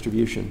stochastic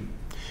distribution.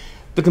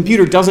 The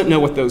computer doesn't know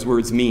what those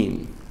words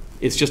mean.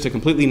 It's just a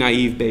completely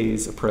naive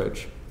Bayes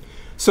approach.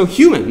 So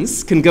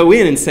humans can go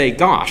in and say,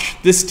 gosh,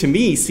 this to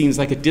me seems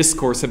like a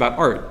discourse about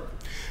art.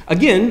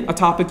 Again, a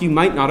topic you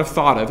might not have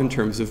thought of in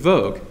terms of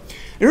Vogue.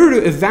 In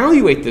order to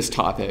evaluate this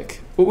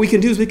topic, what we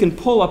can do is we can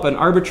pull up an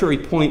arbitrary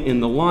point in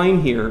the line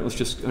here. Let's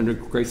just, under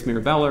Grace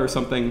Mirabella or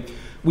something,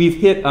 we've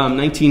hit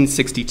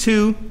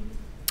 1962.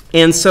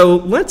 And so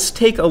let's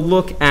take a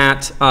look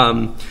at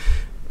a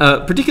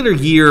particular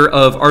year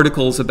of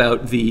articles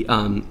about the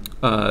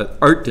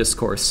art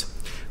discourse.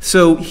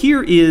 So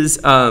here is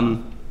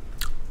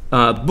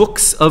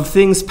books of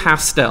things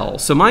pastel.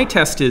 So my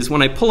test is,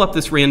 when I pull up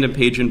this random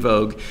page in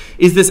Vogue,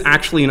 is this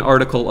actually an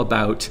article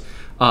about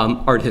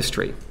art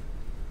history?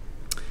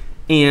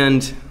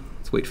 And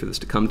let's wait for this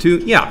to come to.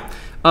 Yeah.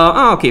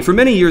 Okay, for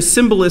many years,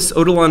 symbolist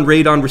Odilon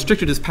Radon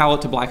restricted his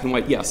palette to black and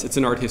white. Yes, it's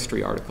an art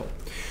history article.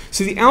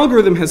 So the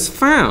algorithm has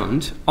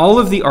found all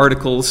of the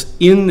articles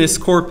in this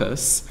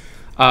corpus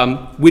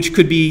which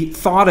could be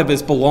thought of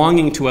as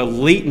belonging to a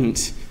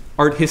latent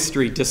art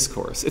history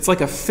discourse. It's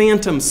like a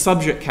phantom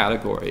subject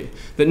category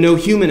that no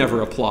human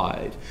ever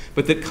applied,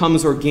 but that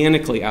comes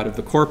organically out of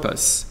the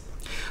corpus.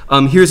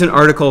 Here's an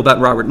article about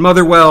Robert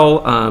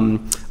Motherwell,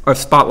 a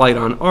spotlight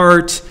on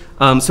art.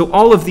 So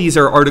all of these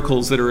are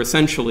articles that are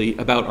essentially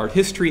about art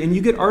history, and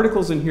you get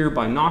articles in here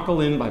by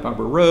Knockelin, by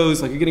Barbara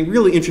Rose, like you're getting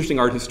really interesting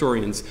art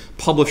historians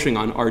publishing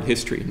on art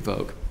history in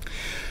Vogue.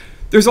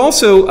 There's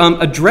also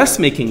a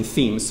dressmaking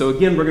theme. So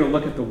again, we're going to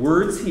look at the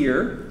words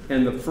here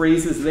and the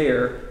phrases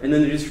there, and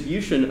then the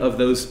distribution of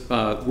those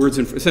words.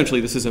 And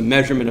essentially, this is a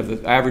measurement of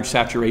the average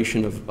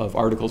saturation of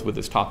articles with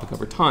this topic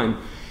over time.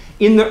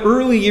 In the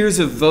early years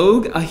of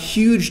Vogue, a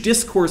huge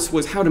discourse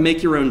was how to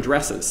make your own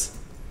dresses.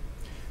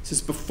 This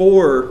is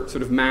before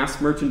sort of mass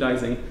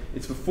merchandising.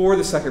 It's before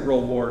the Second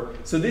World War.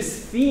 So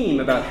this theme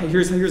about, hey,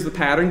 here's the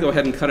pattern, go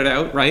ahead and cut it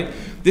out, right?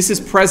 This is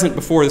present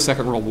before the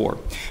Second World War.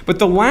 But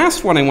the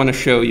last one I want to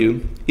show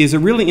you is a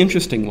really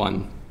interesting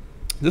one.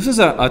 This is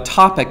a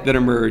topic that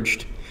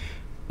emerged,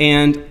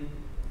 and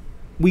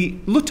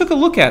we took a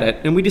look at it,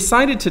 and we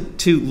decided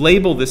to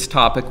label this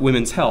topic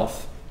women's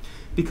health,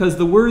 because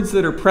the words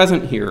that are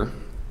present here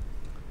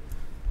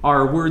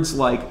are words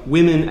like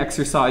women,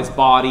 exercise,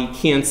 body,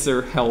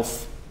 cancer,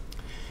 health,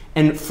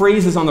 and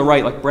phrases on the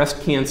right like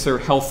breast cancer,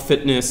 health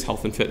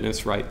and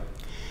fitness, right?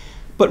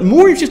 But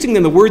more interesting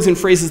than the words and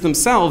phrases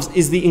themselves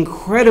is the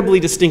incredibly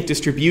distinct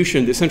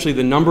distribution, essentially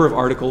the number of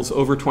articles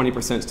over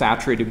 20%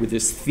 saturated with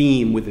this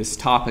theme, with this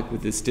topic,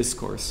 with this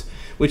discourse,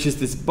 which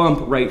is this bump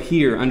right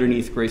here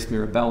underneath Grace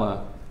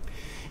Mirabella.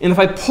 And if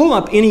I pull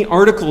up any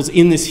articles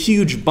in this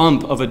huge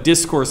bump of a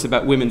discourse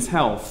about women's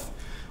health,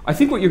 I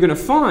think what you're going to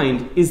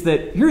find is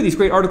that here are these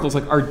great articles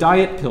like, are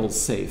diet pills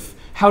safe?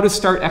 How to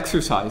start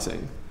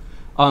exercising?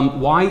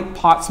 Why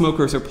pot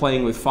smokers are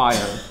playing with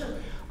fire.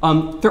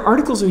 There are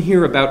articles in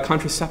here about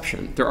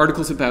contraception. There are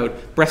articles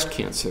about breast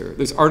cancer.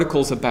 There's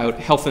articles about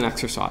health and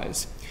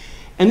exercise.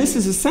 And this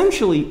is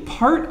essentially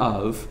part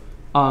of,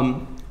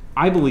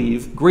 I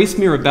believe, Grace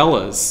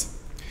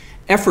Mirabella's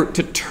effort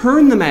to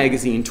turn the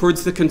magazine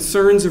towards the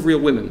concerns of real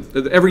women,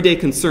 the everyday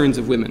concerns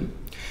of women.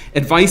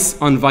 Advice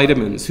on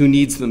vitamins, who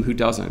needs them, who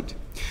doesn't.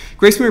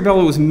 Grace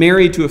Mirabella was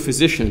married to a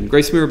physician.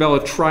 Grace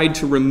Mirabella tried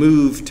to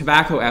remove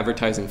tobacco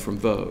advertising from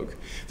Vogue.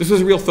 This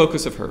was a real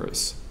focus of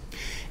hers.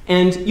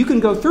 And you can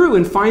go through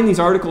and find these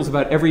articles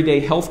about everyday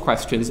health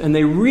questions, and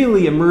they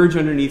really emerge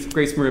underneath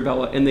Grace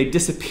Mirabella, and they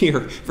disappear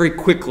very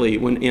quickly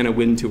when Anna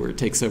Wintour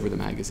takes over the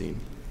magazine.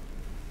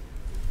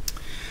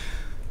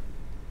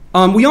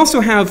 We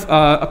also have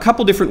a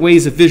couple different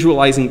ways of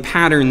visualizing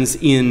patterns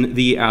in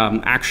the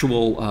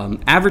actual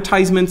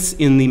advertisements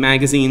in the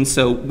magazine.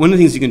 So one of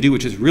the things you can do,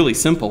 which is really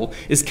simple,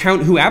 is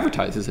count who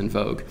advertises in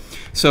Vogue.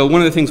 So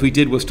one of the things we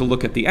did was to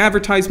look at the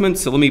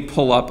advertisements. So let me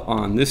pull up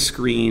on this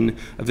screen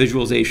a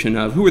visualization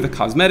of who are the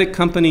cosmetic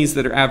companies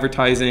that are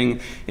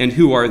advertising and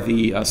who are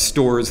the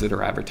stores that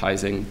are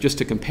advertising, just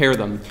to compare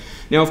them.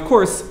 Now, of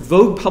course,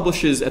 Vogue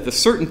publishes at a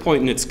certain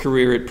point in its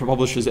career, it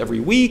publishes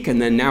every week,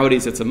 and then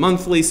nowadays it's a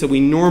monthly, so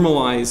we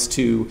normalize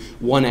to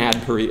one ad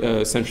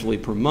essentially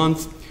per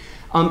month.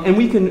 And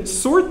we can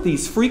sort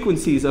these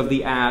frequencies of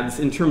the ads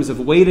in terms of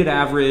weighted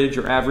average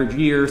or average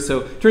year.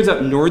 So it turns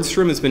out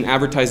Nordstrom has been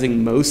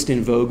advertising most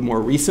in Vogue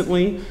more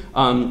recently.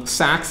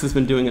 Saks has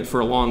been doing it for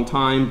a long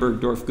time,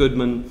 Bergdorf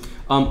Goodman.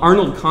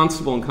 Arnold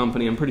Constable and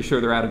Company, I'm pretty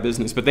sure they're out of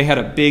business, but they had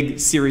a big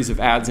series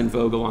of ads in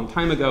Vogue a long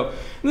time ago.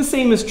 And the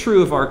same is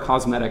true of our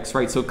cosmetics,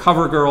 right? So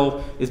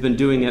CoverGirl has been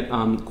doing it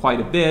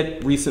quite a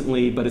bit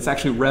recently, but it's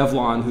actually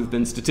Revlon who've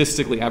been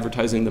statistically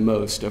advertising the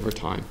most over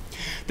time.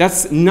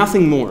 That's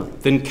nothing more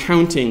than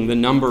counting the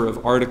number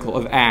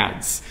of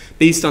ads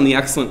based on the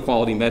excellent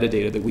quality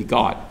metadata that we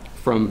got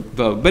from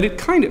Vogue, but it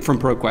kind of, from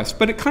ProQuest,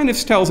 but it kind of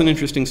tells an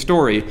interesting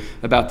story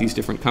about these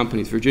different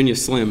companies. Virginia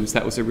Slims,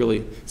 that was a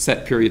really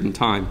set period in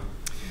time.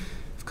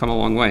 We've come a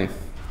long way.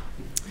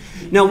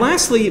 Now,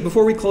 lastly,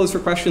 before we close for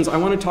questions, I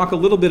want to talk a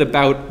little bit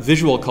about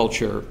visual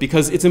culture,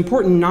 because it's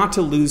important not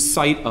to lose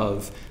sight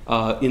of,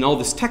 in all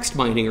this text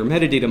mining or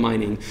metadata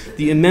mining,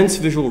 the immense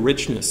visual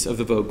richness of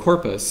the Vogue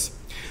corpus.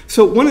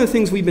 So one of the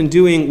things we've been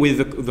doing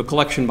with the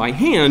collection by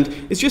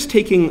hand is just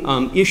taking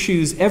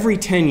issues every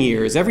 10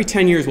 years. Every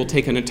 10 years we'll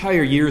take an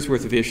entire year's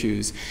worth of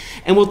issues,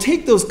 and we'll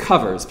take those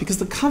covers, because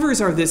the covers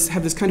have this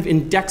kind of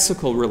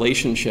indexical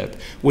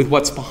relationship with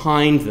what's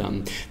behind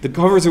them. The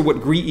covers are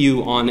what greet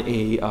you on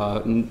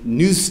a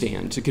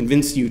newsstand to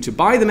convince you to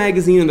buy the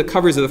magazine, and the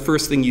covers are the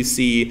first thing you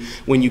see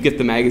when you get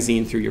the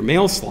magazine through your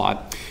mail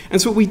slot.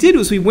 And so what we did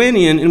was we went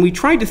in and we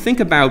tried to think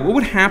about what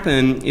would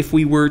happen if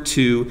we were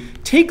to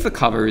take the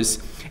covers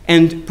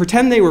and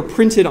pretend they were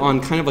printed on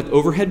kind of like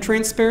overhead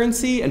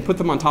transparency and put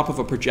them on top of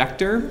a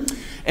projector.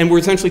 And we're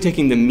essentially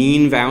taking the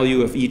mean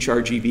value of each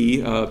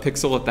RGB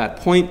pixel at that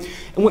point.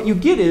 And what you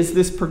get is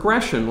this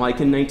progression. Like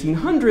in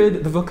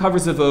 1900, the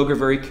covers of Vogue are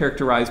very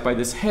characterized by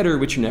this header,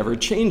 which never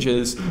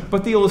changes,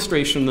 but the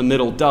illustration in the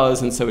middle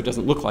does, and so it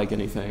doesn't look like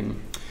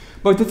anything.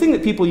 But the thing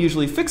that people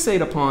usually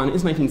fixate upon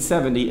is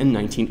 1970 and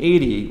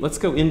 1980. Let's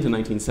go into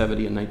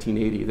 1970 and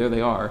 1980. There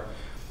they are.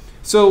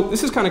 So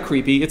this is kind of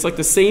creepy. It's like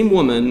the same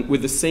woman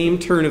with the same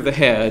turn of the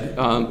head,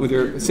 with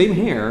her same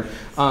hair.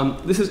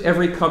 This is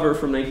every cover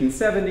from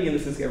 1970, and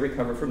this is every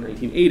cover from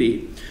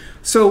 1980.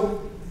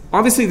 So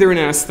obviously they're in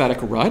an aesthetic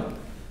rut,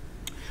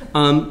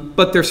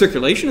 but their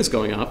circulation is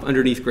going up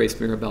underneath Grace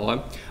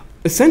Mirabella.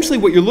 essentially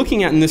what you're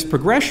looking at in this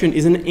progression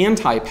is an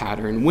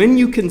anti-pattern. When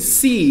you can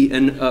see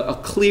a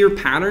clear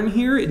pattern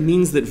here, it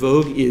means that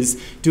Vogue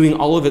is doing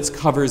all of its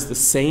covers the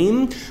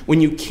same.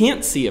 When you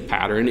can't see a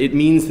pattern, it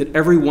means that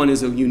every one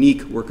is a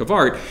unique work of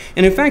art.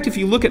 And in fact, if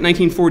you look at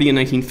 1940 and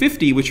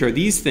 1950, which are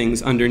these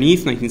things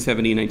underneath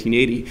 1970 and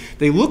 1980,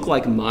 they look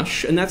like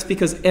mush, and that's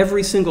because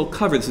every single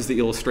cover, this is the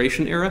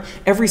illustration era,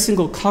 every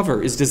single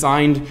cover is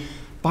designed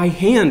by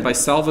hand, by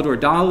Salvador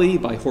Dali,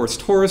 by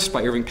Horst Horst,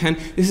 by Irving Penn.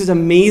 This is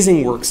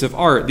amazing works of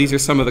art. These are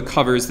some of the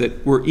covers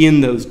that were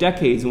in those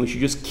decades in which you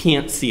just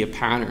can't see a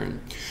pattern.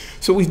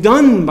 So what we've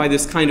done by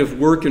this kind of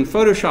work in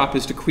Photoshop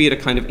is to create a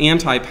kind of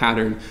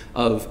anti-pattern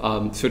of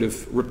sort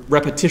of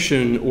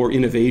repetition or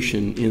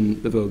innovation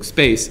in the Vogue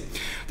space.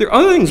 There are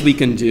other things we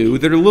can do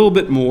that are a little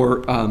bit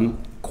more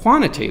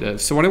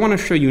quantitative. So what I want to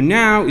show you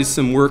now is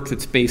some work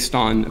that's based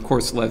on, of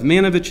course, Lev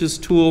Manovich's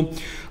tool.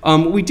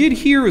 What we did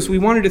here is we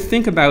wanted to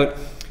think about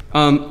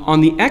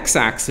on the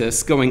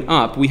x-axis going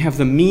up, we have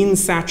the mean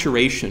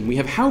saturation. We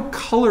have how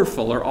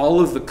colorful are all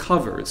of the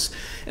covers.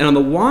 And on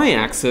the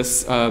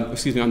y-axis,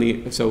 excuse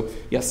me, so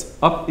yes,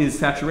 up is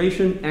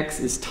saturation, x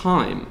is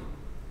time.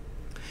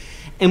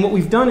 And what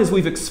we've done is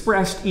we've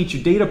expressed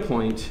each data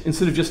point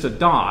instead of just a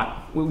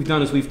dot. What we've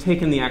done is we've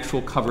taken the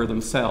actual cover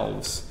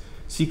themselves.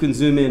 So you can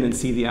zoom in and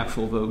see the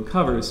actual Vogue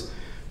covers.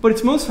 But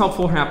it's most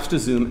helpful perhaps to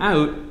zoom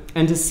out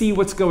and to see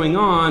what's going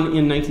on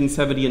in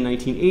 1970 and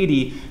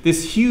 1980,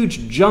 this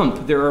huge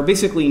jump. There are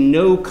basically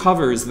no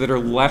covers that are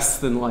less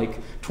than like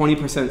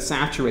 20%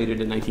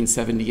 saturated in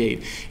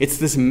 1978. It's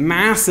this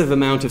massive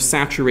amount of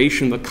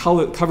saturation. The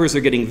covers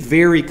are getting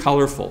very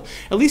colorful,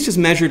 at least as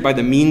measured by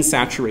the mean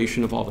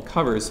saturation of all the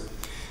covers.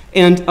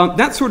 And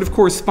that sort of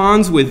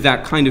corresponds with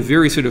that kind of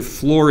very sort of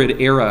florid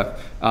era.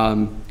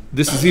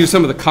 These are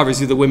some of the covers.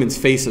 These are the women's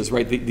faces,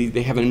 right?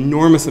 They have an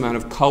enormous amount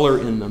of color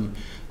in them.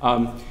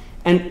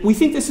 And we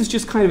think this is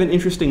just kind of an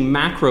interesting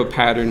macro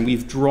pattern.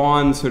 We've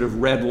drawn sort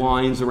of red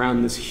lines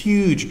around this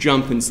huge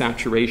jump in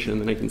saturation in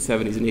the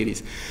 1970s and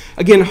 80s.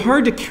 Again,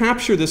 hard to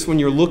capture this when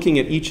you're looking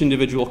at each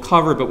individual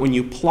cover, but when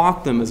you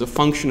plot them as a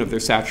function of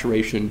their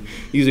saturation,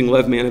 using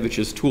Lev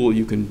Manovich's tool,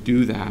 you can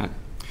do that.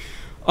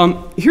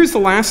 Here's the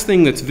last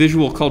thing that's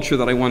visual culture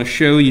that I want to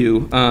show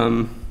you.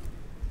 And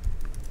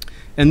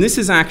this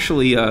is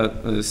actually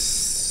a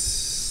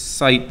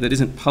site that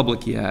isn't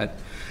public yet.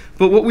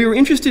 But what we were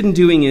interested in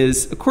doing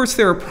is, of course,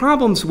 there are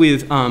problems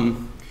with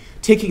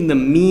taking the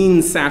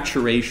mean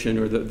saturation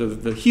or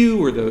the hue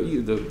or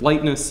the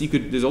lightness.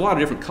 There's a lot of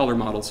different color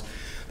models.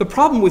 The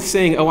problem with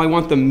saying, oh, I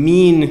want the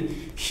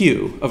mean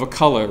hue of a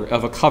color,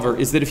 of a cover,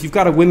 is that if you've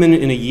got a woman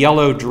in a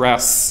yellow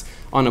dress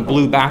on a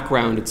blue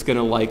background, it's going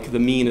to the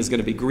mean is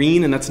going to be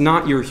green, and that's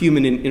not your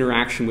human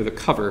interaction with a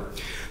cover.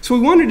 So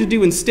what we wanted to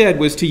do instead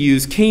was to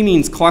use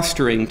k-means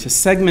clustering to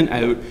segment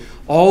out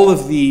all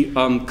of the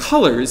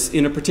colors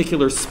in a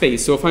particular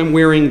space. So if I'm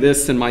wearing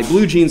this and my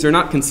blue jeans are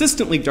not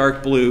consistently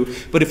dark blue,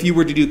 but if you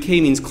were to do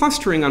k-means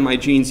clustering on my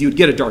jeans, you'd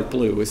get a dark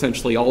blue.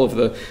 Essentially, all of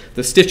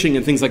the stitching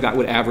and things like that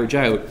would average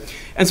out.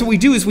 And so what we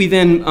do is we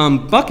then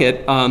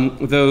bucket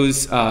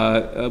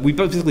we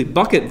basically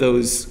bucket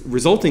those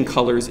resulting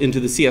colors into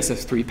the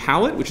CSS3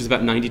 palette, which is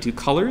about 92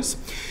 colors.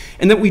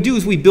 And what we do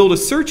is we build a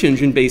search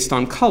engine based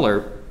on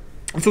color.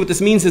 So what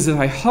this means is if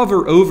I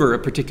hover over a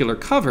particular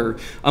cover,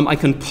 I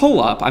can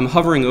pull up. I'm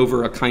hovering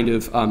over a kind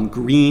of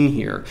green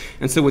here.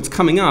 And so what's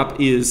coming up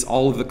is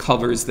all of the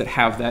covers that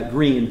have that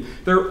green.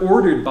 They're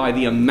ordered by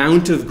the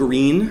amount of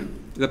green,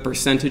 the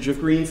percentage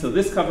of green. So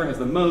this cover has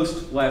the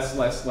most, less,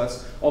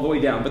 all the way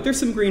down. But there's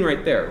some green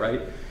right there,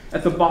 right?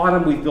 At the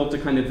bottom, we've built a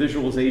kind of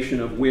visualization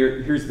of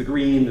where, here's the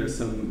green, there's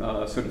some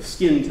sort of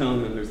skin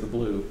tone, and there's the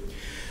blue.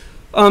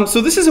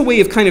 So this is a way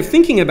of kind of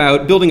thinking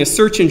about building a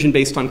search engine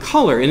based on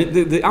color. And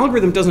the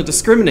algorithm doesn't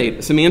discriminate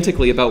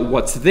semantically about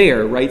what's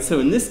there, right? So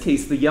in this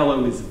case, the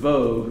yellow is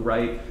Vogue,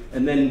 right?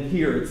 And then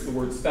here it's the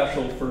word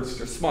special, first,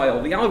 or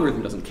smile. The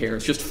algorithm doesn't care.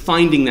 It's just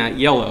finding that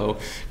yellow,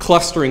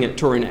 clustering it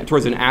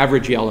towards an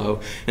average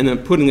yellow, and then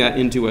putting that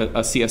into a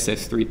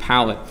CSS3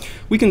 palette.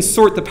 We can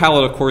sort the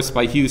palette, of course,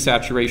 by hue,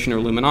 saturation,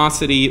 or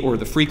luminosity, or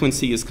the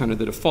frequency is kind of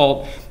the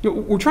default.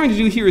 What we're trying to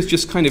do here is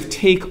just kind of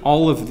take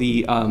all of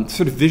the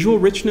sort of visual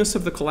richness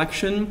of the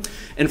collection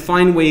and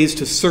find ways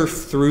to surf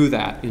through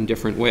that in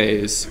different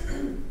ways.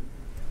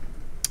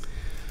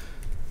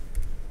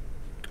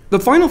 The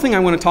final thing I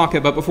want to talk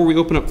about before we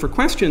open up for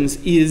questions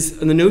is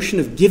the notion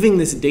of giving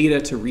this data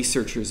to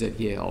researchers at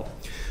Yale.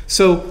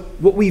 So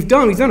what we've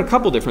done a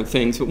couple different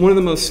things, but one of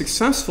the most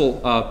successful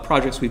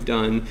projects we've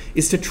done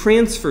is to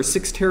transfer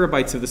 6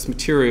 terabytes of this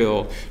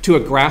material to a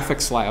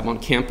graphics lab on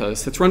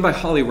campus that's run by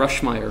Holly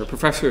Rushmeyer, a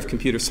professor of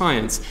computer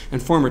science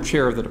and former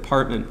chair of the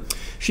department.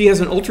 She has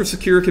an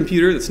ultra-secure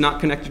computer that's not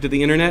connected to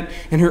the internet,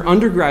 and her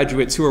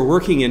undergraduates who are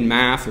working in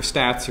math or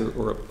stats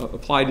or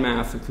applied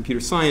math or computer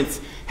science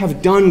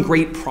have done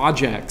great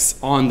projects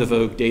on the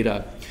Vogue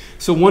data.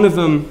 So one of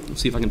them,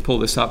 let's see if I can pull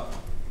this up,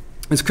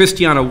 is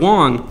Christiana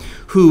Wong,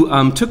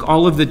 who took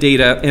all of the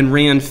data and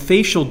ran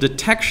facial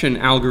detection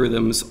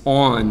algorithms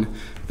on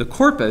the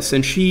corpus.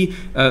 And she,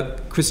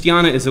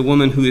 Christiana, is a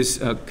woman who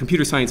is a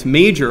computer science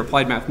major,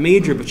 applied math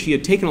major, but she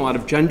had taken a lot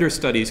of gender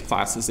studies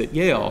classes at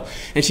Yale.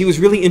 And she was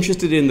really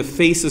interested in the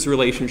face's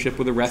relationship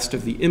with the rest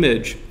of the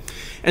image.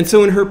 And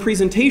so in her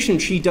presentation,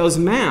 she does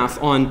math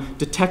on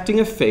detecting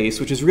a face,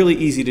 which is really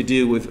easy to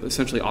do with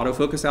essentially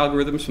autofocus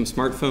algorithms from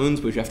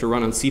smartphones, which you have to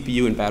run on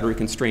CPU and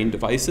battery-constrained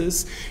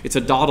devices. It's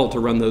a dawdle to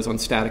run those on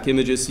static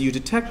images. So you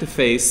detect a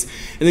face,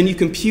 and then you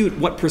compute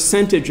what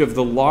percentage of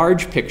the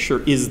large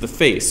picture is the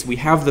face. We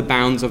have the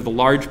bounds of the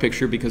large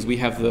picture because we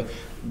have the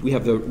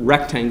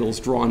rectangles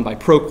drawn by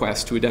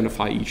ProQuest to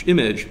identify each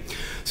image.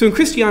 So in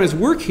Christiana's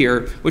work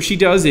here, what she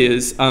does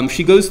is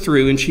she goes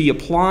through and she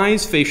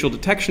applies facial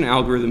detection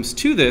algorithms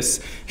to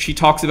this. She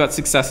talks about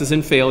successes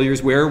and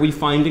failures. Where are we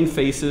finding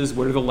faces?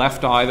 What are the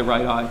left eye, the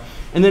right eye?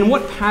 And then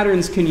what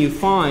patterns can you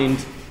find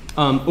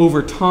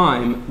over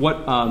time?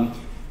 What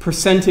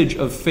percentage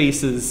of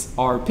faces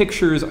are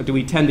pictures? Or do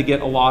we tend to get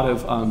a lot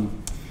of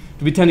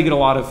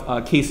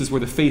cases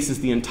where the face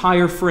is the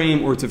entire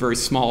frame or it's a very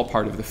small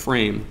part of the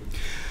frame?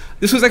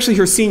 This was actually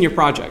her senior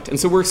project, and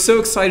so we're so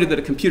excited that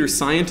a computer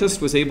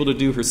scientist was able to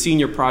do her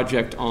senior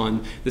project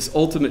on this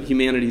ultimate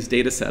humanities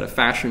data set, a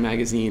fashion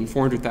magazine,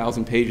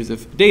 400,000 pages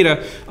of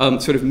data,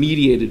 sort of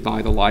mediated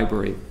by the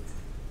library.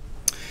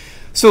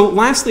 So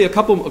lastly, a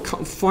couple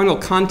final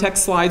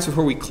context slides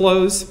before we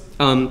close.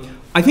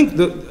 I think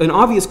an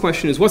obvious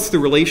question is, what's the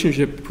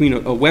relationship between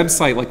a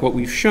website like what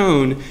we've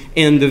shown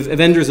and the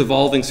vendors'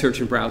 evolving search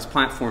and browse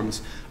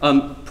platforms?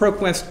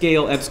 ProQuest,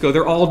 Gale, EBSCO,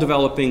 they're all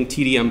developing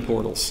TDM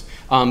portals.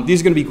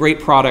 These are going to be great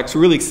products.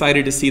 We're really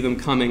excited to see them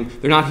coming.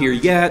 They're not here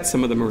yet.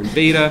 Some of them are in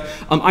beta.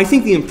 I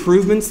think the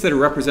improvements that are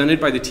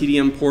represented by the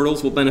TDM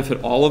portals will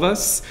benefit all of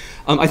us.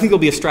 I think there'll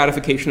be a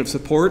stratification of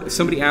support. If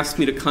somebody asks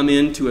me to come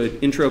into an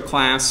intro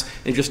class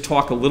and just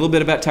talk a little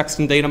bit about text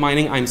and data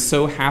mining, I'm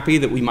so happy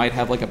that we might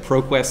have like a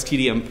ProQuest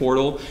TDM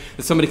portal.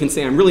 That somebody can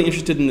say, I'm really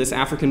interested in this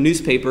African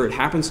newspaper. It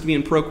happens to be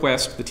in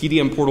ProQuest. The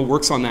TDM portal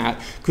works on that.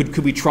 Could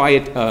we try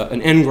it,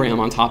 an n-gram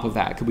on top of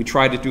that? Could we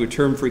try to do a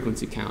term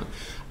frequency count?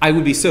 I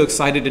would be so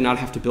excited to not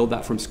have to build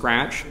that from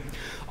scratch.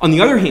 On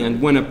the other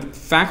hand, when a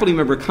faculty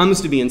member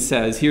comes to me and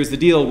says, here's the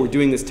deal, we're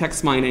doing this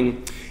text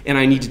mining, and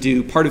I need to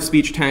do part of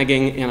speech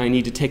tagging, and I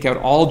need to take out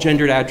all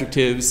gendered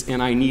adjectives,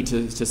 and I need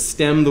to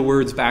stem the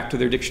words back to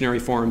their dictionary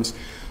forms,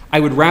 I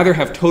would rather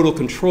have total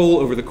control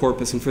over the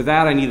corpus, and for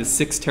that I need the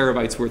 6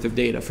 terabytes worth of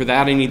data. For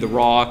that I need the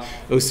raw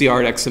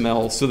OCR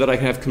XML so that I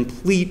can have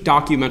complete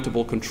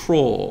documentable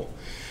control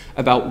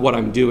about what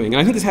I'm doing.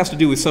 And I think this has to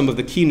do with some of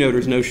the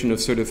keynoters' notion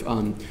of sort of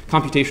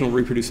computational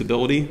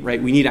reproducibility,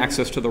 right? We need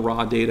access to the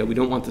raw data. We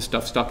don't want the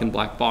stuff stuck in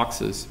black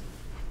boxes.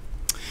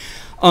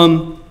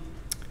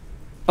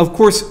 Of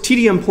course,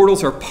 TDM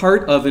portals are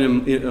part of a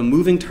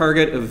moving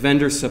target of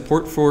vendor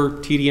support for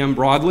TDM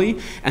broadly,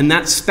 and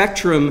that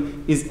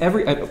spectrum is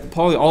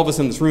probably all of us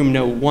in this room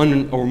know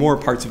one or more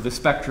parts of the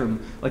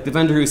spectrum, like the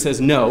vendor who says,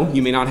 no,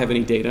 you may not have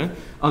any data.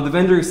 The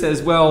vendor who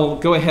says, well,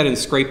 go ahead and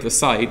scrape the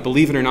site.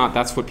 Believe it or not,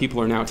 that's what people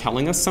are now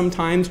telling us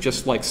sometimes,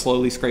 just like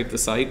slowly scrape the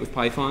site with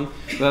Python.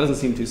 But that doesn't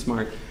seem too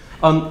smart.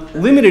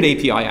 Limited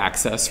API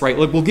access, right?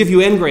 Like we'll give you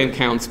n-gram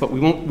counts, but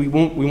we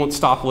won't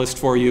stop list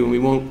for you,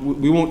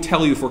 and we won't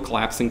tell you for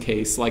collapsing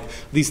case. Like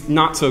these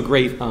not so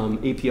great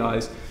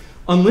APIs.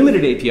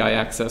 Unlimited API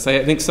access.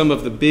 I think some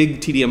of the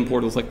big TDM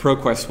portals like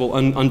ProQuest will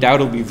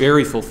undoubtedly be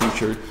very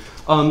full-featured.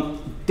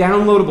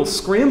 Downloadable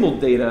scrambled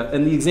data,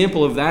 and the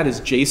example of that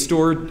is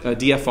JSTOR,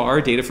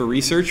 DFR, data for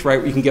research,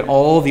 right? You can get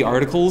all the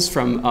articles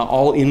from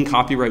all in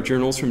copyright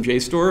journals from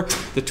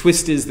JSTOR. The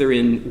twist is they're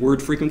in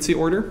word frequency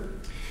order.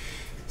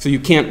 So you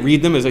can't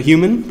read them as a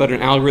human, but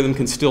an algorithm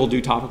can still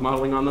do topic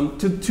modeling on them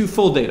to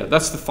full data.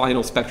 That's the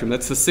final spectrum.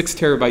 That's the 6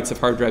 terabytes of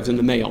hard drives in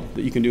the mail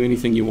that you can do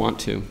anything you want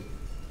to.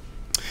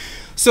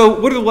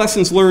 So what are the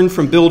lessons learned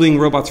from building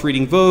robots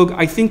reading Vogue?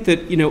 I think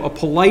that a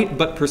polite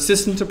but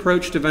persistent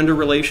approach to vendor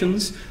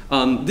relations.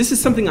 This is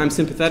something I'm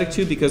sympathetic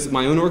to because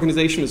my own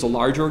organization is a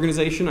large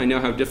organization. I know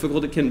how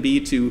difficult it can be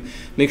to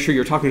make sure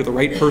you're talking to the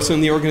right person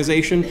in the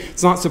organization.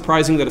 It's not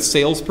surprising that a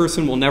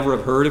salesperson will never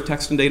have heard of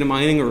text and data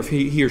mining, or if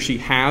he or she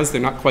has, they're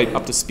not quite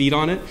up to speed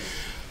on it.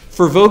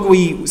 For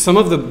Vogue, some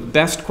of the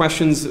best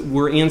questions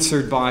were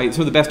answered by,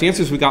 some of the best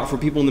answers we got from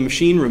people in the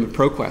machine room at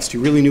ProQuest who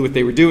really knew what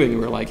they were doing. And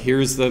we were like,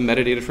 here's the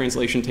metadata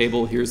translation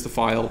table, here's the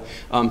file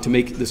to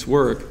make this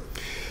work.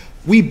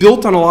 We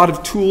built on a lot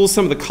of tools.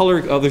 Some of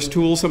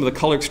the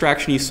color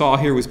extraction you saw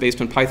here was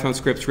based on Python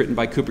scripts written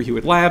by Cooper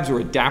Hewitt Labs or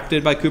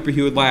adapted by Cooper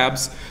Hewitt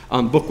Labs.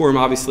 Bookworm,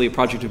 obviously, a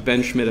project of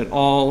Ben Schmidt et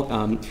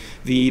al.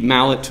 The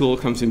mallet tool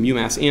comes from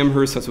UMass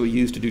Amherst. That's what we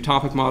use to do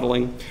topic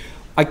modeling.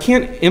 I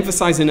can't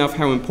emphasize enough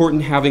how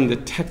important having the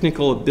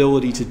technical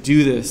ability to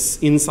do this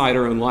inside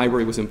our own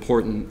library was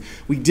important.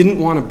 We didn't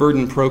want to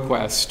burden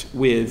ProQuest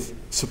with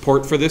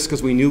support for this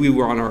because we knew we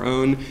were on our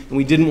own, and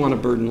we didn't want to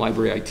burden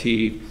library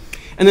IT.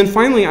 And then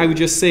finally, I would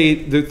just say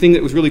the thing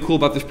that was really cool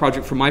about this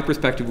project from my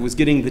perspective was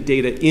getting the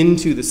data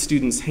into the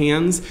students'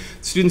 hands.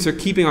 Students are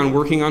keeping on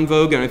working on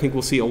Vogue, and I think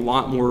we'll see a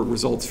lot more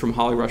results from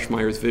Holly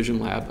Rushmeyer's Vision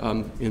Lab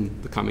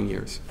in the coming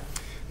years.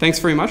 Thanks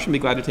very much, and be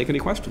glad to take any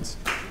questions.